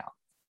right now,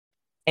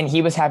 and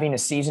he was having a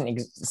season,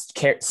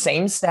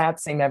 same stats,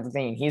 same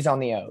everything. He's on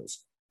the O's.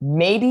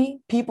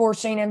 Maybe people are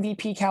saying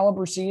MVP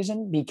caliber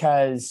season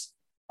because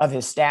of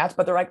his stats,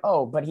 but they're like,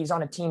 oh, but he's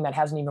on a team that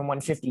hasn't even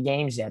won 50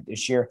 games yet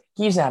this year.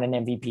 He's not an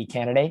MVP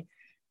candidate.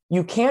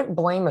 You can't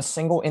blame a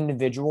single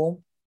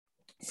individual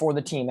for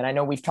the team. And I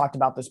know we've talked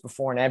about this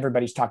before, and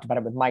everybody's talked about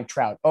it with Mike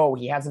Trout. Oh,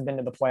 he hasn't been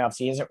to the playoffs.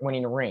 He isn't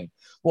winning a ring.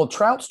 Well,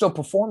 Trout's still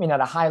performing at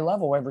a high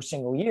level every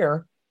single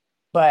year,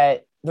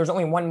 but there's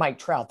only one Mike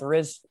Trout. There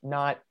is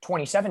not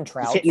 27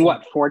 Trouts. He's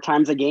hitting 4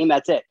 times a game?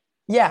 That's it.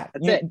 Yeah,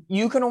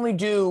 you can only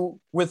do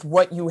with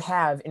what you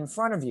have in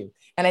front of you.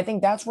 And I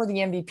think that's where the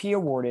MVP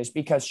award is,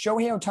 because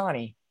Shohei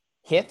Ohtani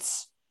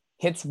hits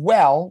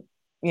well.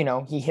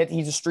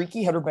 He's a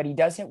streaky hitter, but he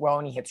does hit well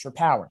and he hits for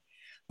power.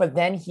 But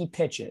then he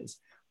pitches.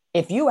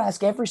 If you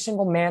ask every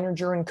single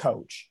manager and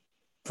coach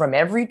from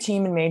every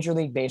team in Major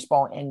League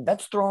Baseball, and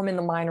let's throw them in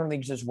the minor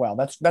leagues as well.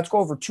 Let's go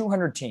over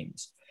 200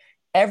 teams.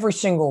 Every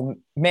single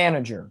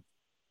manager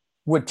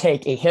would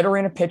take a hitter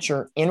and a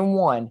pitcher in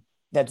one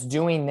that's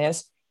doing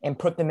this and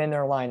put them in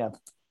their lineup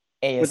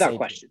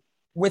ASAP.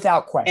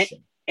 Without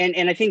question.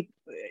 And I think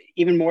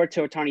even more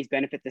to Ohtani's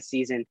benefit this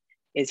season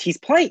is he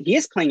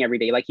is playing every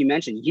day. Like you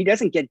mentioned, he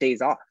doesn't get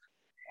days off.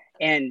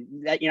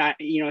 And that,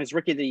 his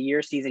Rookie of the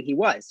Year season, he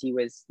was,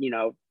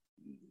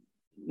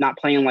 not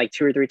playing like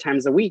 2 or 3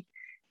 times a week.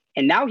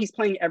 And now he's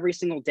playing every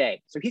single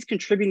day. So he's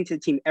contributing to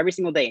the team every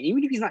single day. And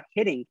even if he's not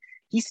hitting,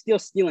 he's still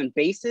stealing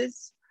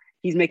bases.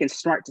 He's making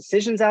smart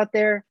decisions out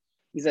there.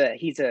 He's a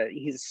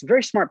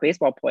very smart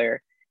baseball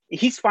player.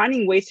 He's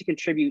finding ways to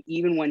contribute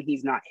even when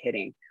he's not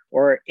hitting.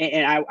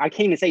 I can't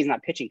even say he's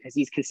not pitching, because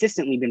he's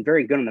consistently been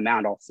very good on the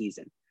mound all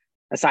season,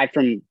 aside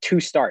from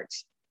 2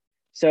 starts.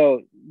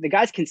 So the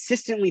guy's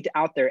consistently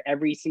out there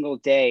every single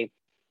day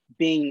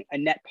being a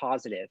net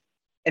positive.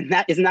 And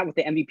isn't that what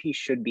the MVP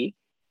should be?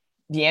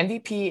 The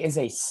MVP is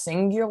a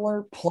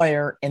singular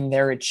player in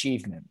their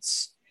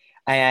achievements.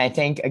 And I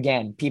think,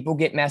 again, people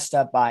get messed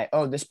up by,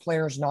 oh, this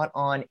player's not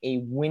on a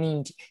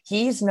winning team.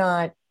 He's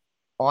not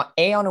on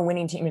a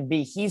winning team, and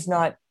B, he's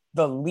not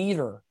the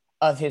leader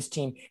of his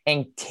team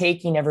and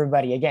taking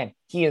everybody. Again,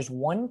 he is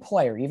one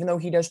player, even though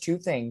he does two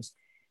things.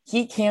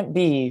 He can't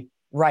be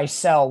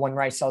Rysell when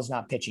Rysel's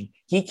not pitching.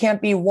 He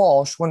can't be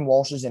Walsh when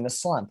Walsh is in a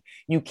slump.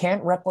 You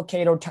can't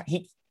replicate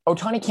Ohtani.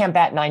 Ohtani can't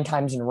bat 9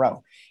 times in a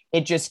row.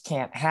 It just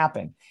can't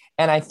happen.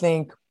 And I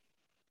think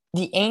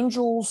the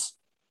Angels,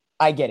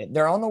 I get it.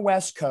 They're on the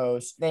West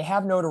Coast. They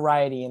have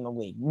notoriety in the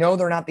league. No,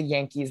 they're not the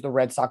Yankees, the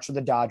Red Sox, or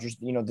the Dodgers,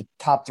 the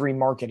top 3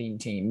 marketing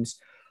teams.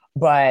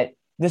 But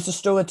this is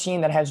still a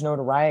team that has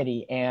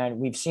notoriety. And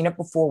we've seen it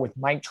before with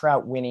Mike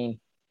Trout winning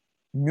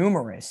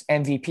numerous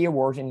MVP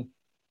awards. And,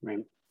 right.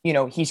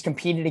 He's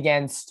competed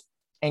against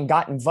and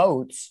gotten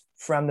votes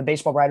from the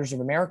Baseball Writers of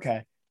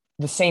America.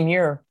 The same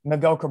year,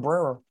 Miguel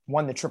Cabrera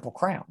won the Triple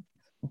Crown.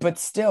 But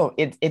still,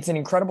 it's an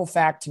incredible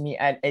fact to me.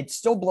 It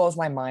still blows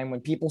my mind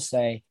when people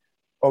say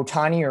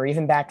Ohtani or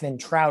even back then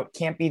Trout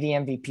can't be the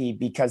MVP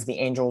because the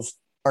Angels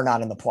are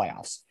not in the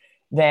playoffs.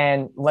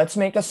 Then let's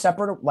make a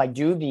separate,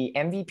 do the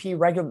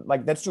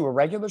MVP let's do a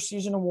regular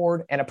season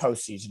award and a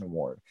postseason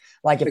award.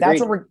 If Agreed.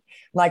 that's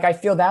what I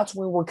feel that's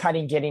where we're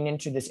getting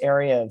into this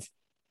area of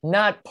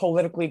not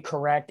politically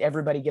correct.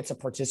 Everybody gets a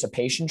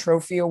participation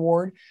trophy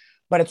award,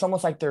 but it's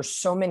almost like there's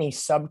so many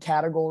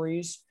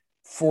subcategories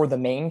for the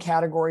main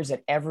categories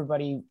that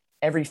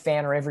every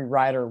fan or every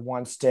writer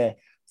wants to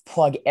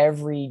plug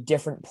every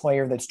different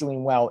player that's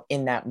doing well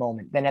in that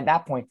moment. Then at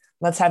that point,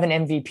 let's have an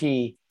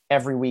MVP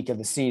every week of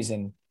the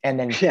season. And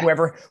then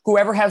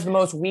whoever has the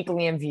most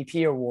weekly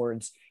MVP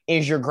awards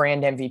is your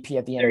grand MVP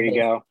at the end. There you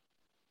go.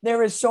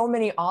 There is so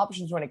many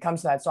options when it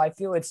comes to that. So I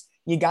feel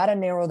you got to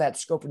narrow that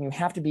scope, and you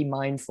have to be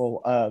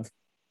mindful of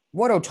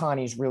what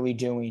Ohtani's really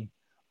doing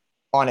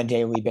on a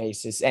daily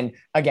basis. And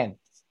again,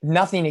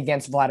 nothing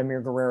against Vladimir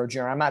Guerrero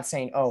Jr. I'm not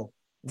saying,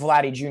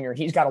 Vladdy Jr.,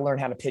 he's got to learn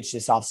how to pitch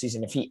this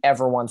offseason if he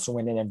ever wants to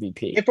win an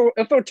MVP. If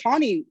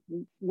Ohtani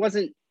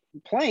wasn't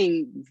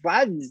playing,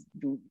 Vlad's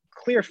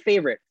clear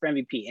favorite for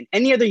MVP. In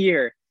any other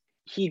year,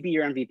 he'd be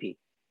your MVP.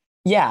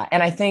 Yeah,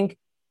 and I think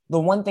the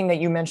one thing that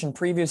you mentioned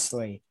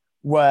previously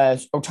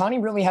was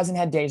Ohtani really hasn't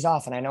had days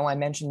off. And I know I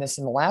mentioned this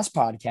in the last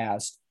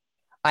podcast.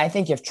 I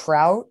think if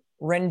Trout,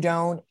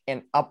 Rendon,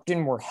 and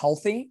Upton were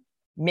healthy,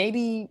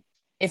 maybe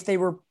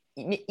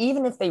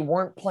even if they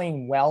weren't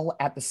playing well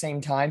at the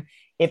same time,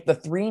 if the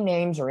 3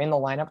 names are in the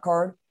lineup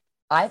card,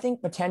 I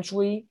think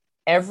potentially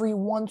every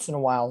once in a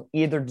while,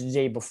 either the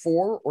day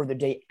before or the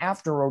day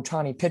after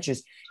Ohtani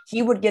pitches,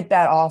 he would get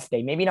that off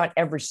day. Maybe not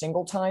every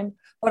single time,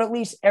 but at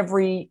least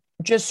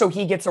just so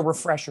he gets a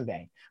refresher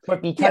day.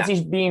 But because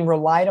he's being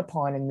relied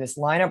upon in this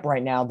lineup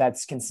right now,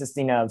 that's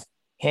consisting of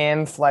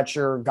him,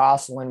 Fletcher,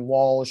 Gosselin,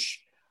 Walsh,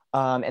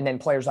 and then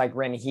players like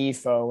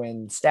Rengifo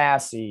and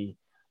Stassi,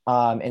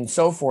 and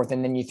so forth.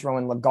 And then you throw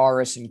in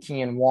Lagares and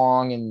Kian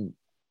Wong, and,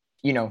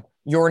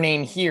 your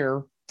name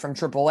here from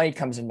AAA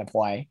comes into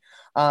play.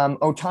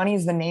 Ohtani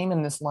is the name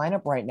in this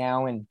lineup right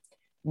now, and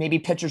maybe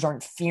pitchers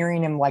aren't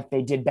fearing him like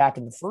they did back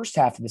in the first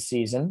half of the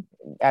season,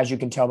 as you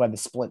can tell by the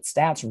split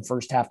stats from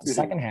first half to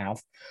second half.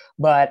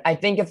 But I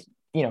think if,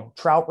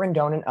 Trout,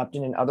 Rendon, and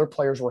Upton and other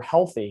players were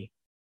healthy,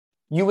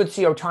 you would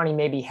see Ohtani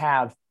maybe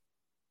have,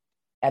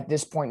 at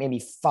this point,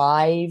 maybe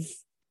 5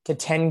 to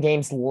 10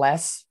 games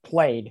less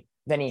played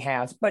than he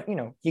has. But,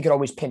 he could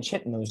always pinch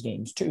hit in those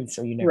games too,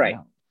 so you never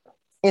know.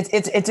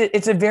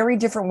 It's a very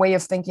different way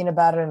of thinking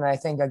about it. And I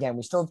think, again,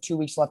 we still have 2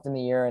 weeks left in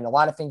the year and a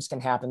lot of things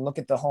can happen. Look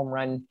at the home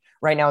run.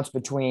 Right now it's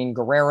between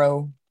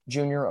Guerrero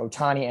Jr.,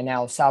 Ohtani, and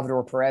now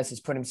Salvador Perez has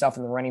put himself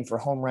in the running for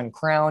home run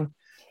crown.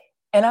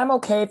 And I'm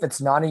okay if it's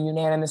not a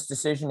unanimous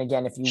decision.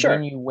 Again, if you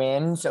win, you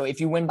win. So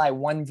if you win by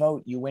 1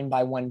 vote, you win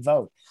by 1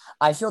 vote.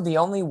 I feel the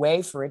only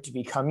way for it to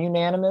become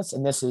unanimous,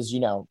 and this is,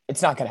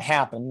 it's not going to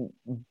happen,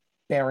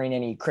 barring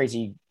any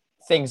crazy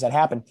things that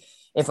happen.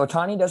 If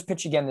Ohtani does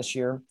pitch again this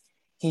year,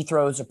 he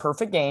throws a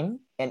perfect game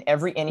and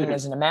every inning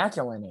is an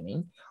immaculate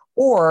inning,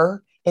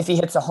 or if he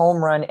hits a home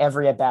run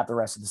every at bat the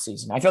rest of the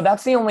season. I feel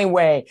that's the only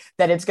way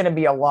that it's going to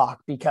be a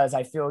lock, because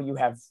I feel you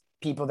have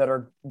people that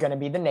are going to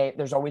be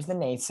there's always the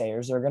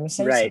naysayers. They're going to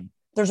say something.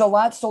 There's a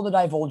lot still to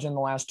divulge in the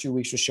last 2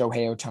 weeks with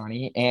Shohei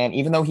Ohtani. And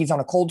even though he's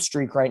on a cold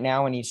streak right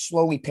now and he's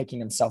slowly picking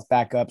himself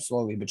back up,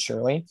 slowly but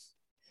surely,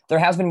 there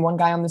has been one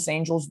guy on this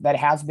Angels that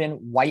has been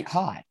white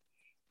hot,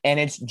 and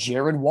it's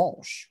Jared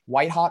Walsh.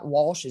 White hot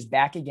Walsh is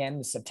back again,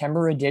 the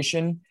September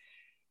edition.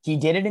 He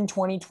did it in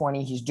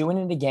 2020. He's doing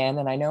it again.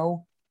 And I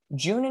know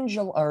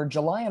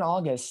July and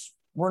August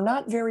were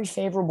not very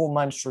favorable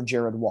months for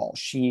Jared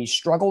Walsh. He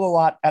struggled a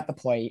lot at the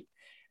plate.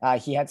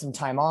 He had some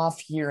time off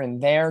here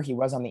and there. He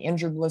was on the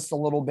injured list a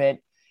little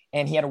bit,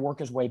 and he had to work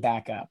his way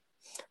back up.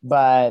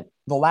 But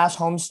the last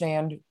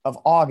homestand of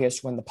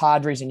August, when the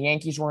Padres and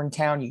Yankees were in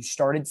town, you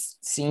started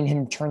seeing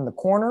him turn the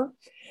corner.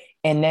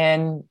 And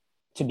then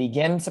to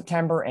begin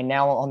September, and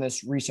now on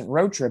this recent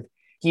road trip,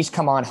 he's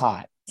come on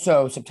hot.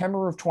 So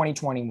September of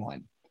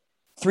 2021,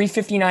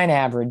 359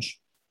 average,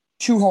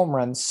 2 home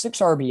runs, 6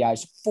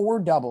 RBIs, 4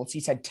 doubles.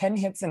 He's had 10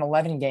 hits in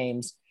 11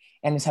 games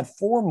and has had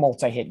 4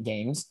 multi-hit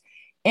games.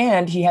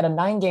 And he had a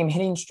 9-game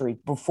hitting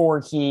streak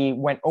before he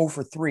went 0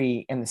 for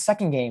 3 in the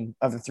second game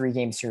of the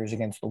 3-game series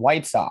against the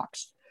White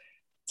Sox.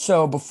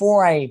 So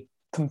before I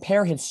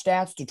compare his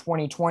stats to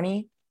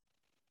 2020,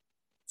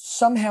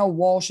 somehow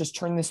Walsh has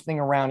turned this thing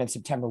around in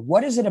September.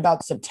 What is it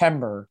about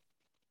September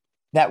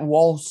that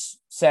Walsh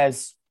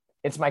says,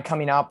 it's my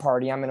coming out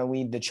party, I'm going to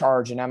lead the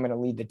charge and I'm going to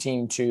lead the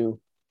team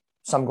to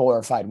some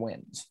glorified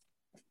wins?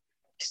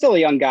 Still a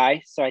young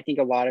guy, so I think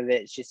a lot of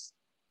it is just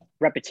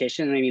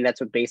repetition. I mean,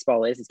 that's what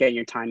baseball is. It's getting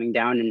your timing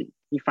down, and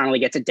he finally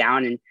gets it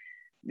down. And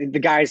the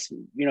guy's,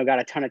 got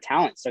a ton of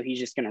talent, so he's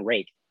just going to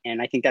rake. And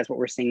I think that's what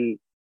we're seeing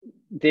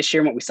this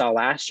year. And what we saw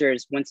last year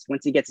is once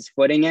he gets his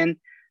footing in,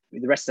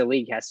 the rest of the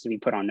league has to be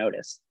put on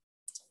notice.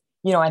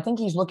 I think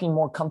he's looking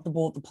more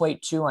comfortable at the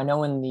plate too. I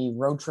know in the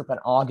road trip in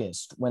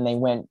August, when they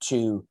went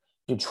to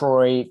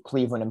Detroit,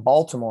 Cleveland, and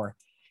Baltimore,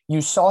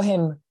 you saw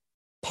him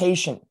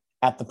patient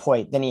at the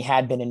plate than he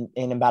had been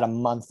in about a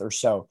month or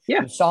so.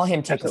 Yeah, you saw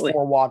him take absolutely. a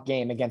 4-walk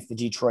game against the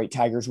Detroit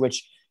Tigers,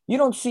 which you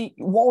don't see.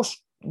 Walsh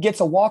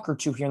gets a walk or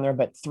two here and there,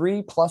 but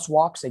 3+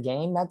 walks a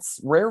game, that's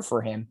rare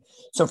for him.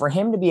 So for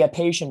him to be a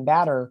patient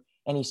batter,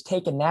 and he's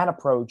taken that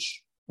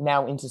approach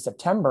now into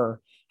September,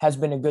 has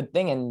been a good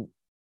thing. And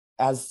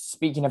as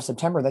speaking of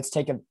September, let's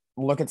take a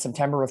look at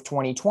September of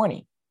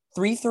 2020.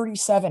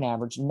 337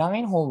 average,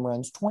 9 home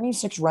runs,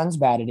 26 runs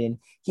batted in.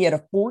 He had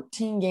a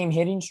 14-game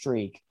hitting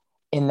streak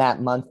in that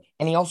month,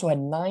 and he also had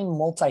 9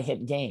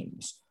 multi-hit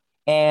games.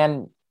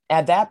 And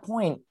at that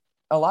point,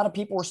 a lot of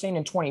people were saying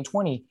in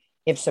 2020,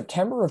 if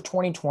September of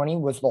 2020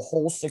 was the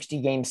whole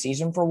 60-game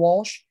season for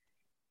Walsh,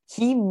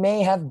 he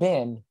may have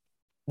been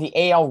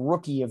the AL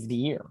Rookie of the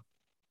Year.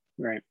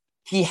 Right.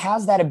 He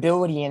has that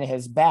ability in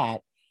his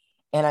bat.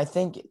 And I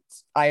think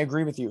I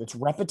agree with you. It's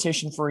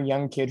repetition for a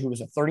young kid who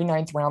was a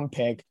 39th round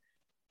pick,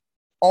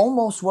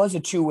 almost was a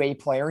two-way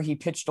player. He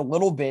pitched a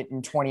little bit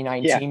in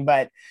 2019,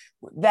 but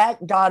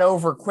that got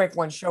over quick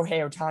when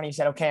Shohei Ohtani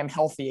said, okay, I'm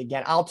healthy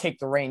again. I'll take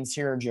the reins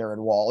here, Jared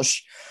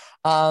Walsh.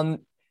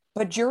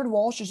 But Jared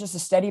Walsh is just a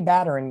steady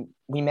batter. And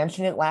we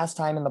mentioned it last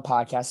time in the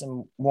podcast,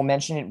 and we'll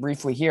mention it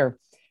briefly here.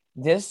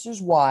 This is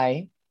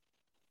why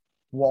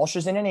Walsh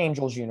is in an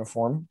Angels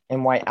uniform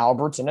and why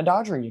Albert's in a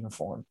Dodger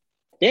uniform.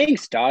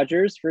 Thanks,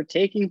 Dodgers, for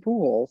taking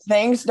Pujols.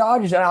 Thanks,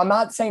 Dodgers. And I'm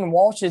not saying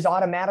Walsh is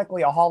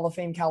automatically a Hall of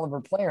Fame caliber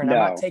player, and No.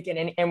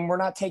 we're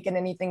not taking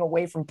anything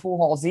away from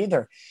Pujols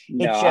either.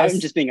 No, I'm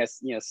just being a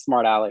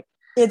smart aleck.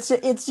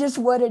 It's just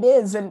what it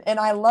is, and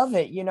I love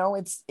it.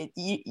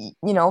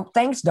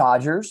 Thanks,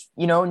 Dodgers.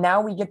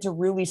 Now we get to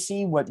really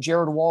see what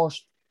Jared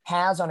Walsh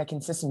has on a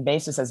consistent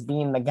basis as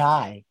being the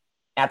guy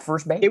at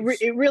first base.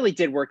 It really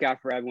did work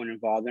out for everyone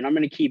involved, and I'm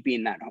going to keep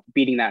beating that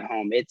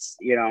home. It's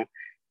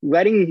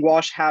letting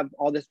Walsh have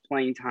all this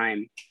playing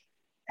time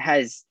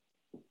has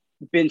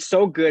been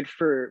so good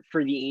for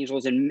the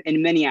Angels in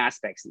many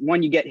aspects.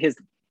 One, you get his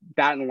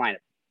bat in the lineup,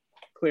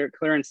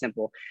 clear and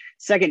simple.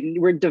 Second,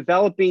 we're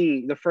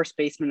developing the first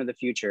baseman of the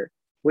future,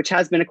 which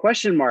has been a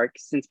question mark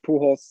since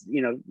Pujols,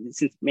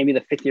 since maybe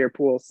the 5th year of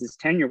Pujols'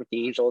 tenure with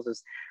the Angels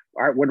is,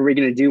 all right, what are we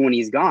going to do when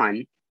he's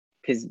gone?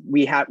 Because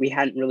we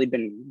hadn't really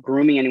been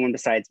grooming anyone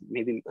besides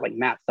maybe like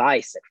Matt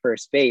Thaiss at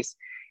first base.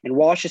 And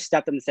Walsh just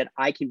stepped up and said,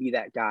 I can be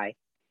that guy.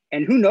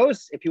 And who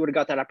knows if he would have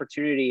got that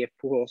opportunity if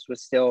Pujols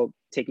was still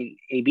taking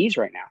ABs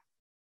right now.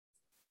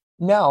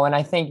 No, and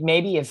I think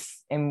maybe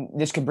and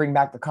this could bring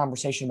back the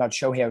conversation about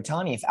Shohei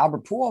Ohtani, if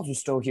Albert Pujols was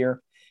still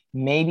here,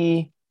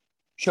 maybe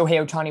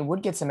Shohei Ohtani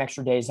would get some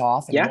extra days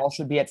off, and Walsh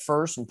would be at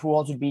first, and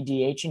Pujols would be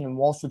DHing, and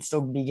Walsh would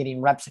still be getting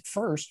reps at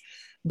first,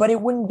 but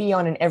it wouldn't be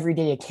on an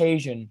everyday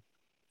occasion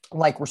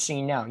like we're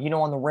seeing now.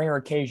 On the rare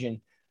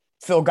occasion,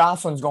 Phil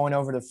Gosselin's going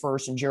over to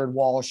first, and Jared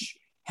Walsh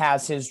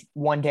has his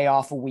one day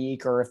off a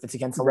week, or if it's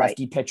against a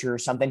lefty pitcher or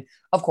something.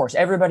 Of course,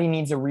 everybody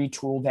needs a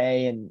retool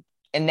day, and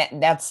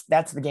that's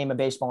the game of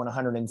baseball in a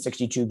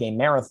 162 game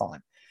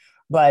marathon.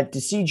 But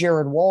to see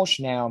Jared Walsh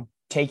now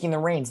taking the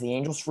reins, the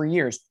Angels for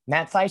years,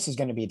 Matt Thaiss is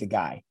going to be the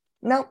guy.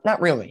 No,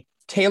 not really.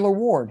 Taylor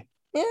Ward,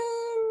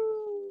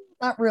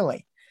 not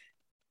really.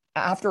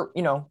 After,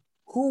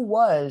 who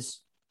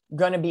was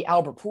going to be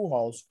Albert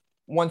Pujols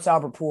once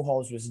Albert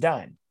Pujols was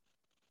done?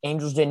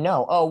 Angels didn't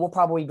know. Oh, we'll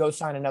probably go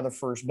sign another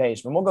first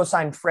baseman. We'll go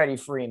sign Freddie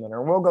Freeman,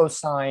 or we'll go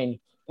sign,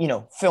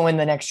 fill in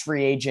the next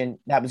free agent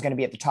that was going to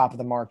be at the top of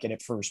the market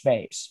at first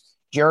base.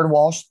 Jared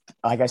Walsh,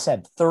 like I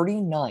said,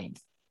 39th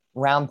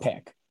round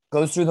pick,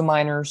 goes through the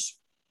minors,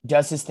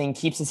 does his thing,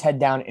 keeps his head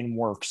down, and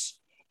works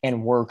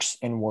and works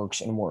and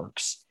works and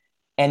works.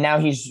 And now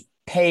he's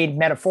paid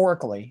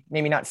metaphorically,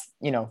 maybe not,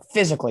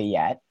 physically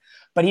yet,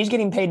 but he's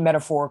getting paid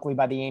metaphorically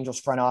by the Angels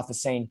front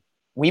office saying,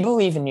 we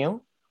believe in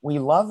you. We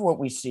love what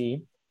we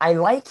see. I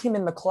like him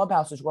in the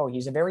clubhouse as well.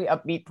 He's a very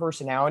upbeat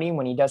personality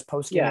when he does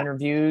post-game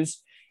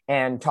interviews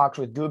and talks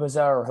with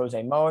Gubaza or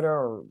Jose Mota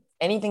or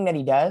anything that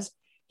he does.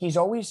 He's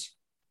always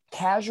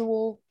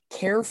casual,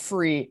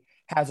 carefree,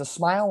 has a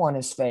smile on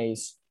his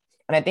face.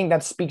 And I think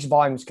that speaks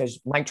volumes because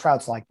Mike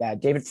Trout's like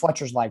that. David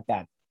Fletcher's like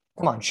that.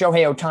 Come on,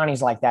 Shohei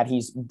Ohtani's like that.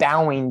 He's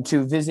bowing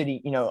to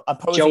visiting,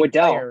 opposing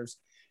players.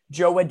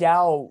 Joe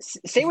Adell.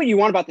 Say what you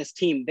want about this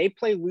team. They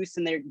play loose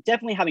and they're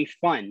definitely having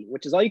fun,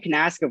 which is all you can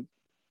ask of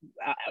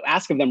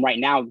them right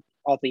now,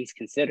 all things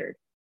considered.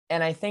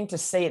 And I think to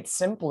say it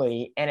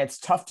simply, and it's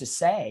tough to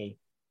say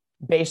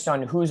based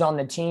on who's on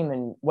the team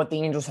and what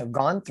the Angels have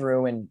gone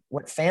through and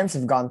what fans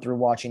have gone through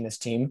watching this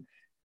team,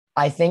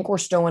 I think we're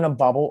still in a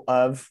bubble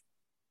of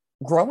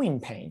growing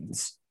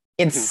pains.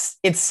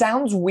 It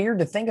sounds weird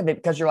to think of it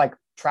because you're like,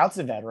 Trout's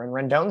a veteran,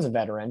 Rendon's a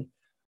veteran.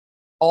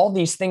 All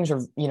these things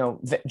are,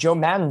 Joe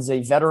Maddon's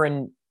a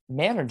veteran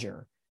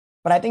manager,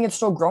 but I think it's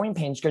still growing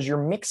pains because you're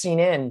mixing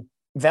in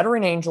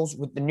veteran Angels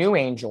with the new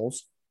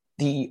Angels,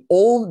 the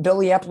old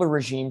Billy Epler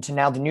regime to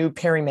now the new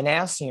Perry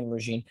Manassian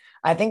regime.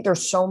 I think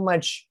there's so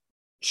much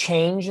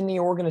change in the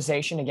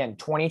organization. Again,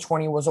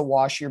 2020 was a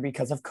wash year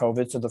because of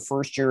COVID. So the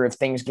first year of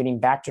things getting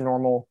back to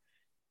normal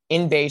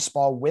in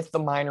baseball with the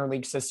minor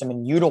league system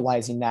and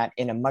utilizing that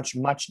in a much,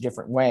 much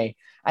different way.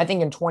 I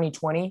think in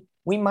 2020,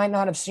 we might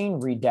not have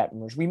seen Reed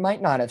Detmers. We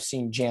might not have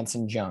seen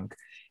Jansen Junk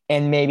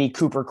and maybe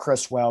Cooper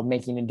Criswell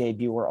making a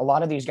debut, or a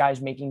lot of these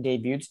guys making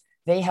debuts.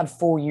 They had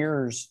 4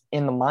 years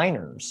in the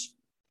minors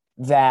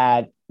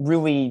that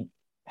really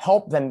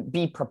helped them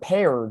be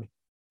prepared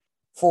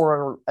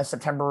for a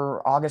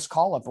September, August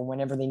call-up or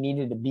whenever they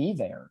needed to be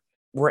there.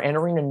 We're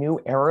entering a new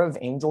era of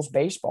Angels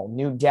baseball,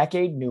 new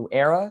decade, new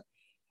era.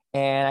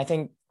 And I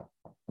think,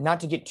 not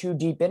to get too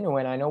deep into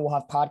it, I know we'll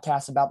have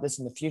podcasts about this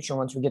in the future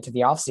once we get to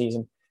the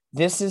offseason.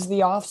 This is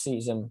the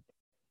offseason.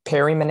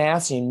 Perry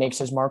Manassian makes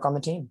his mark on the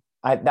team.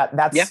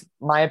 That's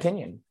my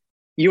opinion.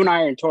 You and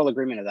I are in total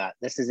agreement of that.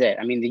 This is it.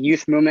 I mean, the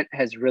youth movement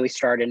has really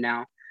started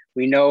now.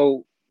 We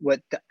know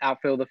what the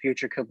outfield of the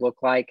future could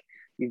look like.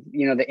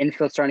 The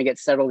infield's starting to get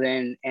settled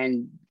in,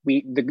 and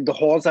the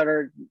holes that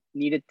are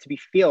needed to be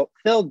filled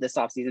this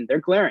offseason, they're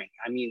glaring.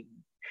 I mean,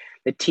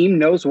 the team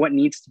knows what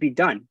needs to be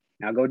done.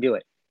 Now go do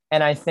it.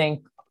 And I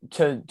think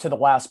to the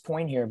last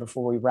point here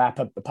before we wrap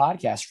up the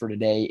podcast for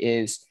today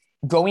is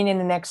going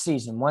into next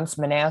season, once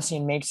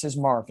Manassian makes his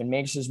mark and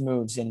makes his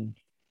moves and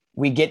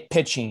we get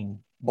pitching,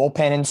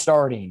 bullpen and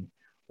starting,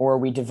 or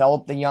we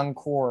develop the young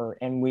core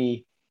and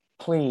we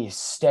please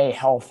stay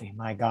healthy.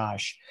 My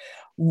gosh,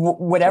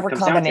 whatever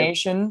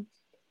combination,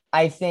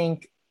 I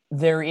think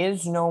there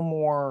is no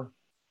more,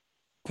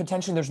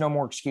 potentially there's no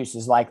more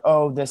excuses like,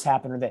 oh, this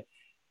happened or that.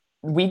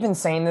 We've been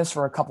saying this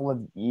for a couple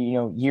of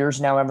years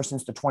now, ever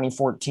since the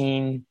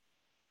 2014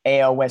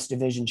 AL West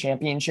Division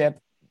Championship.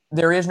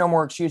 There is no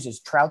more excuses.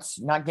 Trout's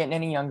not getting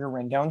any younger.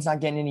 Rendon's not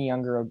getting any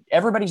younger.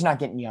 Everybody's not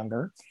getting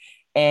younger.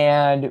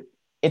 And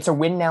it's a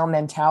win now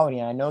mentality.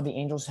 And I know the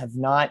Angels have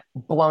not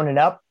blown it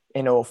up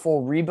into a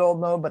full rebuild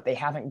mode, but they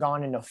haven't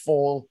gone into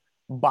full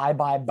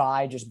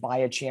buy, just buy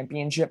a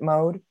championship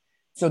mode.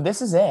 So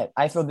this is it.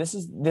 I feel this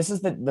is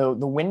the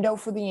window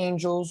for the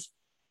Angels.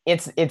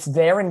 It's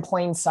there in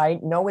plain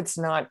sight. No, it's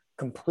not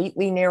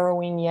completely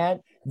narrowing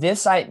yet.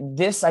 This I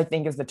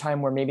think is the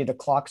time where maybe the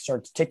clock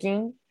starts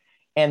ticking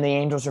and the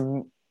Angels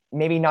are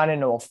maybe not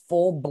into a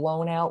full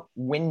blown out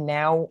win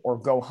now or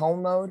go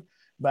home mode,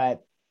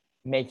 but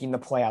making the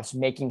playoffs,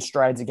 making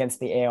strides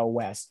against the AL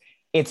West.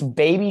 It's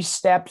baby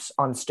steps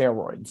on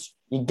steroids.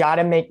 You got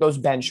to make those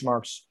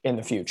benchmarks in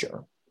the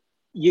future.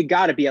 You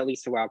got to be at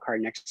least a wild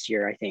card next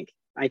year, I think.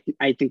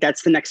 I think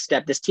that's the next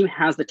step. This team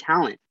has the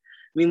talent.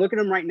 I mean, look at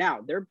them right now.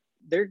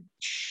 They're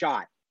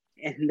shot,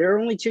 and they're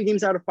only 2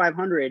 games out of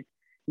 500,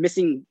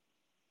 missing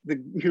the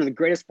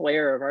greatest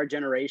player of our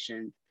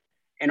generation,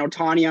 and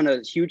Ohtani on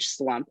a huge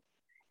slump,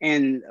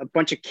 and a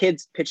bunch of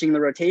kids pitching the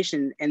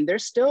rotation. And they're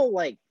still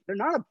they're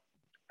not a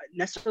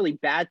necessarily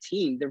bad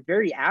team. They're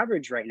very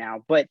average right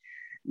now. But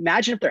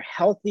imagine if they're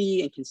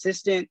healthy and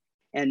consistent,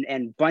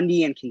 and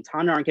Bundy and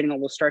Quintana aren't getting a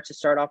little starts to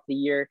start off the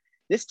year.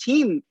 This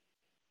team,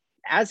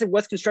 as it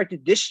was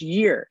constructed this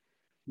year,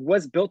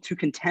 was built to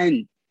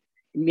contend,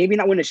 maybe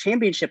not win a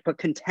championship, but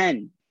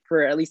contend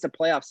for at least a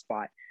playoff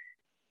spot.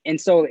 And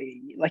so,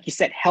 like you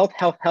said, health.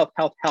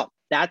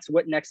 That's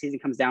what next season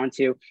comes down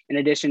to, in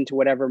addition to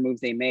whatever moves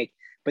they make.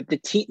 But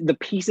the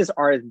pieces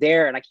are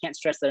there, and I can't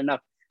stress that enough.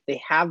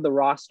 They have the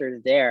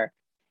roster there,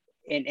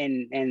 and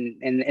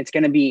it's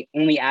going to be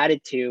only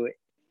added to,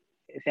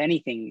 if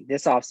anything,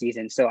 this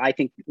offseason. So I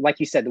think, like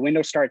you said, the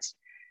window starts,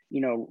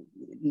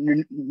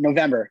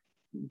 November.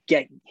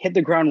 Hit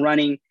the ground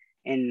running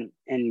and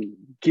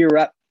gear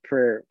up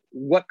for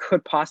what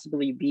could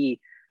possibly be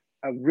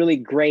a really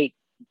great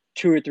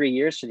 2 or 3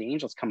 years for the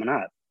Angels coming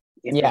up,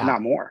 if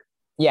not more.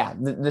 Yeah.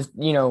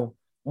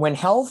 When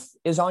health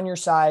is on your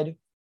side,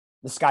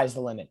 the sky's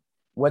the limit.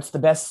 What's the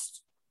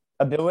best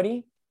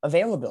ability?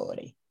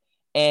 Availability.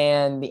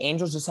 And the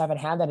Angels just haven't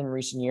had that in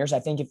recent years. I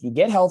think if you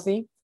get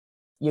healthy,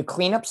 you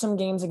clean up some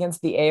games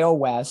against the AL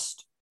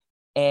West,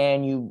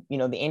 and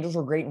the Angels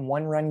were great in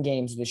 1-run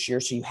games this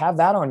year. So you have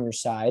that on your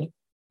side.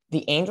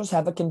 The Angels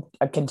have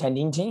a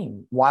contending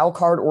team, wild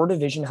card or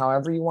division,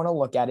 however you want to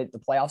look at it. The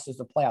playoffs is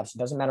the playoffs. It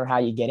doesn't matter how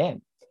you get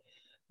in.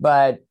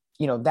 But,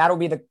 that'll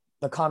be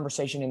the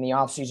conversation in the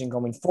offseason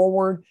going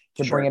forward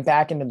to bring it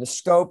back into the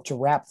scope, to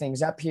wrap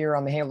things up here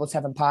on the Hey, Let's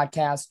Have a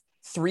podcast.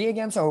 3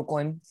 against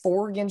Oakland,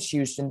 4 against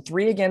Houston,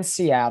 3 against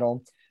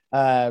Seattle.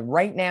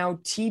 Right now,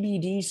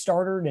 TBD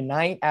starter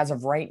tonight. As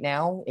of right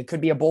now, it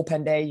could be a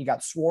bullpen day. You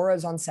got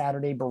Suarez on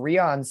Saturday,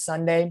 Barria on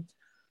Sunday.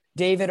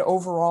 David,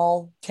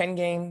 overall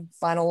 10-game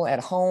final at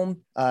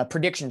home,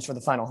 predictions for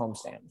the final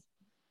homestand.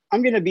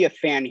 I'm going to be a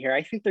fan here.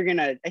 I think they're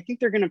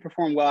going to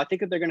perform well. I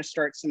think that they're going to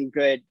start some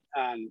good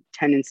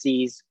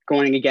tendencies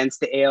going against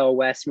the AL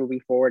West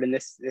moving forward. And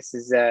this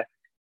is a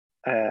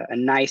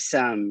nice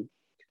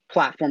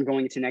platform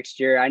going into next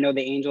year. I know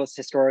the Angels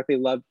historically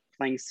love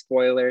playing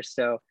spoilers.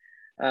 So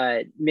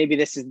maybe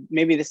this is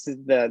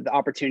the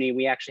opportunity.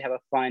 We actually have a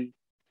fun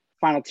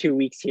final 2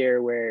 weeks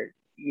here where,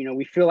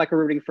 we feel like we're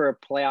rooting for a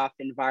playoff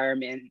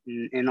environment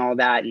and all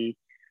that, and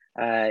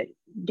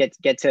get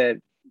to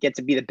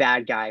be the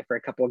bad guy for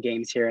a couple of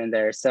games here and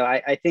there. So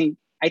I think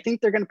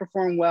they're going to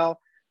perform well.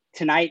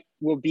 Tonight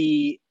will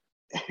be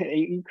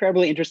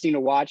incredibly interesting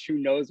to watch. Who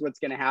knows what's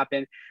going to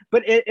happen,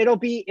 but it'll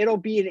be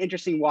an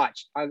interesting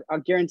watch. I'll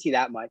guarantee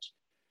that much.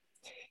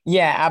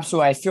 Yeah,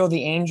 absolutely. I feel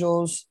the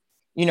Angels,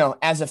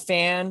 as a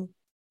fan,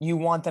 you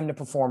want them to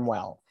perform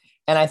well.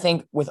 And I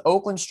think with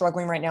Oakland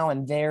struggling right now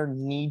and their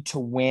need to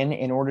win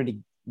in order to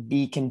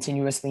be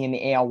continuously in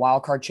the AL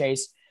wildcard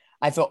chase,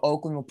 I feel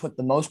Oakland will put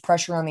the most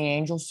pressure on the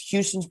Angels.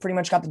 Houston's pretty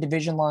much got the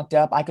division locked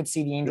up. I could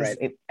see the Angels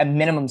at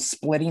minimum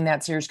splitting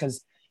that series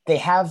because they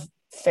have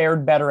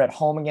fared better at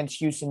home against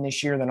Houston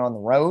this year than on the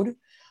road.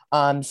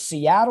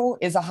 Seattle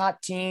is a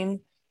hot team.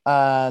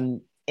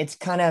 It's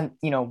kind of,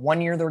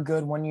 1 year they're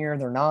good, 1 year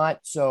they're not.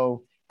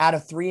 So out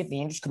of 3, if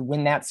the Angels could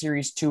win that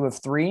series 2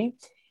 of 3.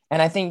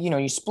 And I think,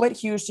 you split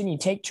Houston, you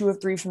take 2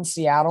 of 3 from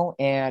Seattle,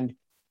 and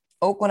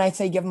Oakland, I'd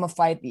say give them a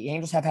fight. The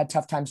Angels have had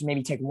tough times to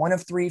maybe take 1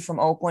 of 3 from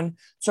Oakland.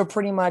 So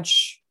pretty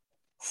much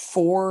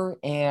 4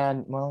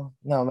 and, well,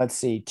 no, let's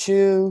see,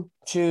 2,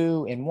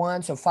 2 and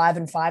 1. So 5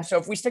 and 5. So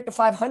if we stick to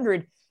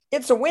 500,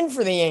 it's a win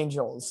for the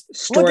Angels.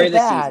 Story of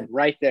the season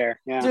right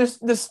there. Yeah. Just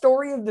the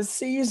story of the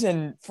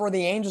season for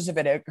the Angels if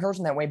it occurs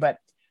in that way. But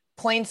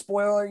plain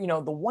spoiler,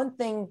 the one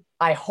thing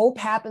I hope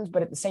happens,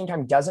 but at the same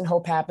time doesn't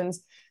hope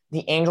happens,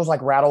 the Angels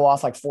rattle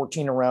off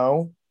 14 in a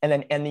row and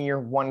then end the year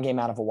 1 game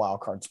out of a wild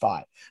card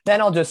spot.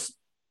 Then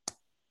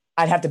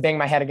I'd have to bang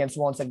my head against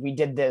the wall and said, we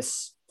did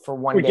this for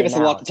 1 game. Give us a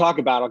lot to talk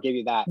about. I'll give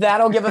you that.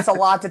 That'll give us a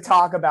lot to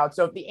talk about.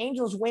 So if the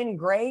Angels win,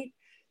 great.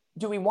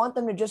 Do we want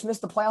them to just miss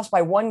the playoffs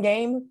by 1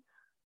 game?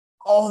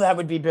 Oh, that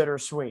would be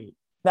bittersweet.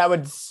 That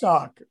would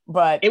suck.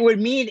 But it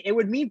would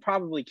mean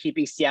probably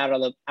keeping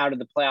Seattle out of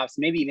the playoffs,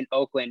 maybe even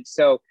Oakland.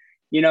 So,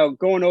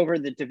 going over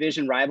the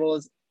division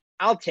rivals,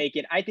 I'll take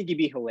it. I think it'd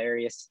be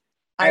hilarious.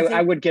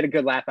 I would get a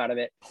good laugh out of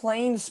it.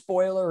 Plain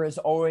spoiler is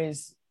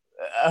always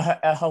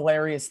a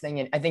hilarious thing.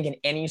 And I think in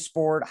any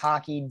sport,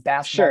 hockey,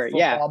 basketball,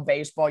 football,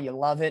 baseball, you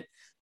love it.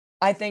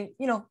 I think,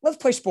 let's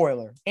play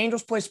spoiler.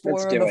 Angels play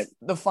spoiler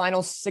the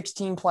final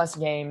 16 plus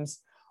games.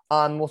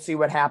 We'll see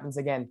what happens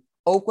again.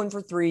 Oakland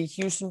for 3,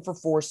 Houston for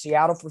 4,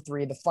 Seattle for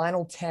 3, the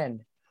final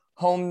 10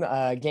 home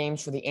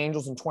games for the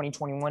Angels in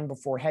 2021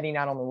 before heading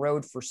out on the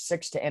road for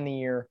 6 to end the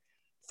year,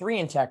 3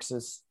 in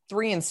Texas,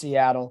 3 in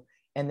Seattle,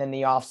 and then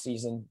the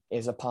offseason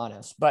is upon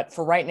us. But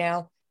for right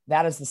now,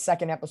 that is the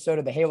second episode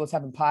of the Halos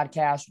Heaven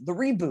podcast, the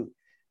reboot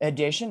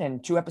edition,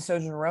 and 2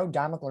 episodes in a row.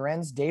 Dominic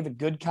Lorenz, David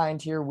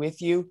Goodkind here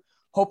with you,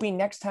 hoping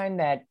next time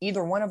that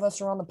either one of us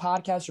are on the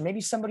podcast or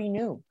maybe somebody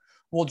new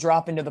will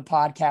drop into the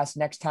podcast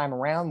next time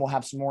around. We'll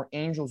have some more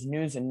Angels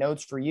news and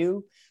notes for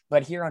you.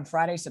 But here on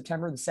Friday,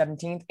 September the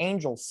 17th,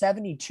 Angels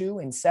 72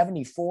 and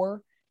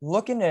 74,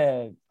 looking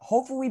to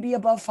hopefully be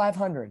above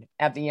 500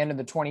 at the end of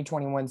the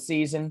 2021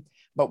 season.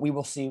 But we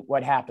will see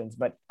what happens.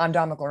 But I'm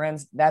Dominic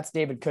Lorenz. That's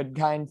David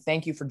Goodkind.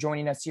 Thank you for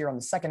joining us here on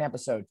the second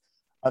episode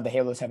of the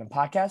Halos Heaven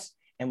podcast.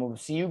 And we'll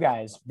see you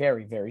guys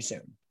very, very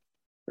soon.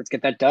 Let's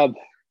get that dub.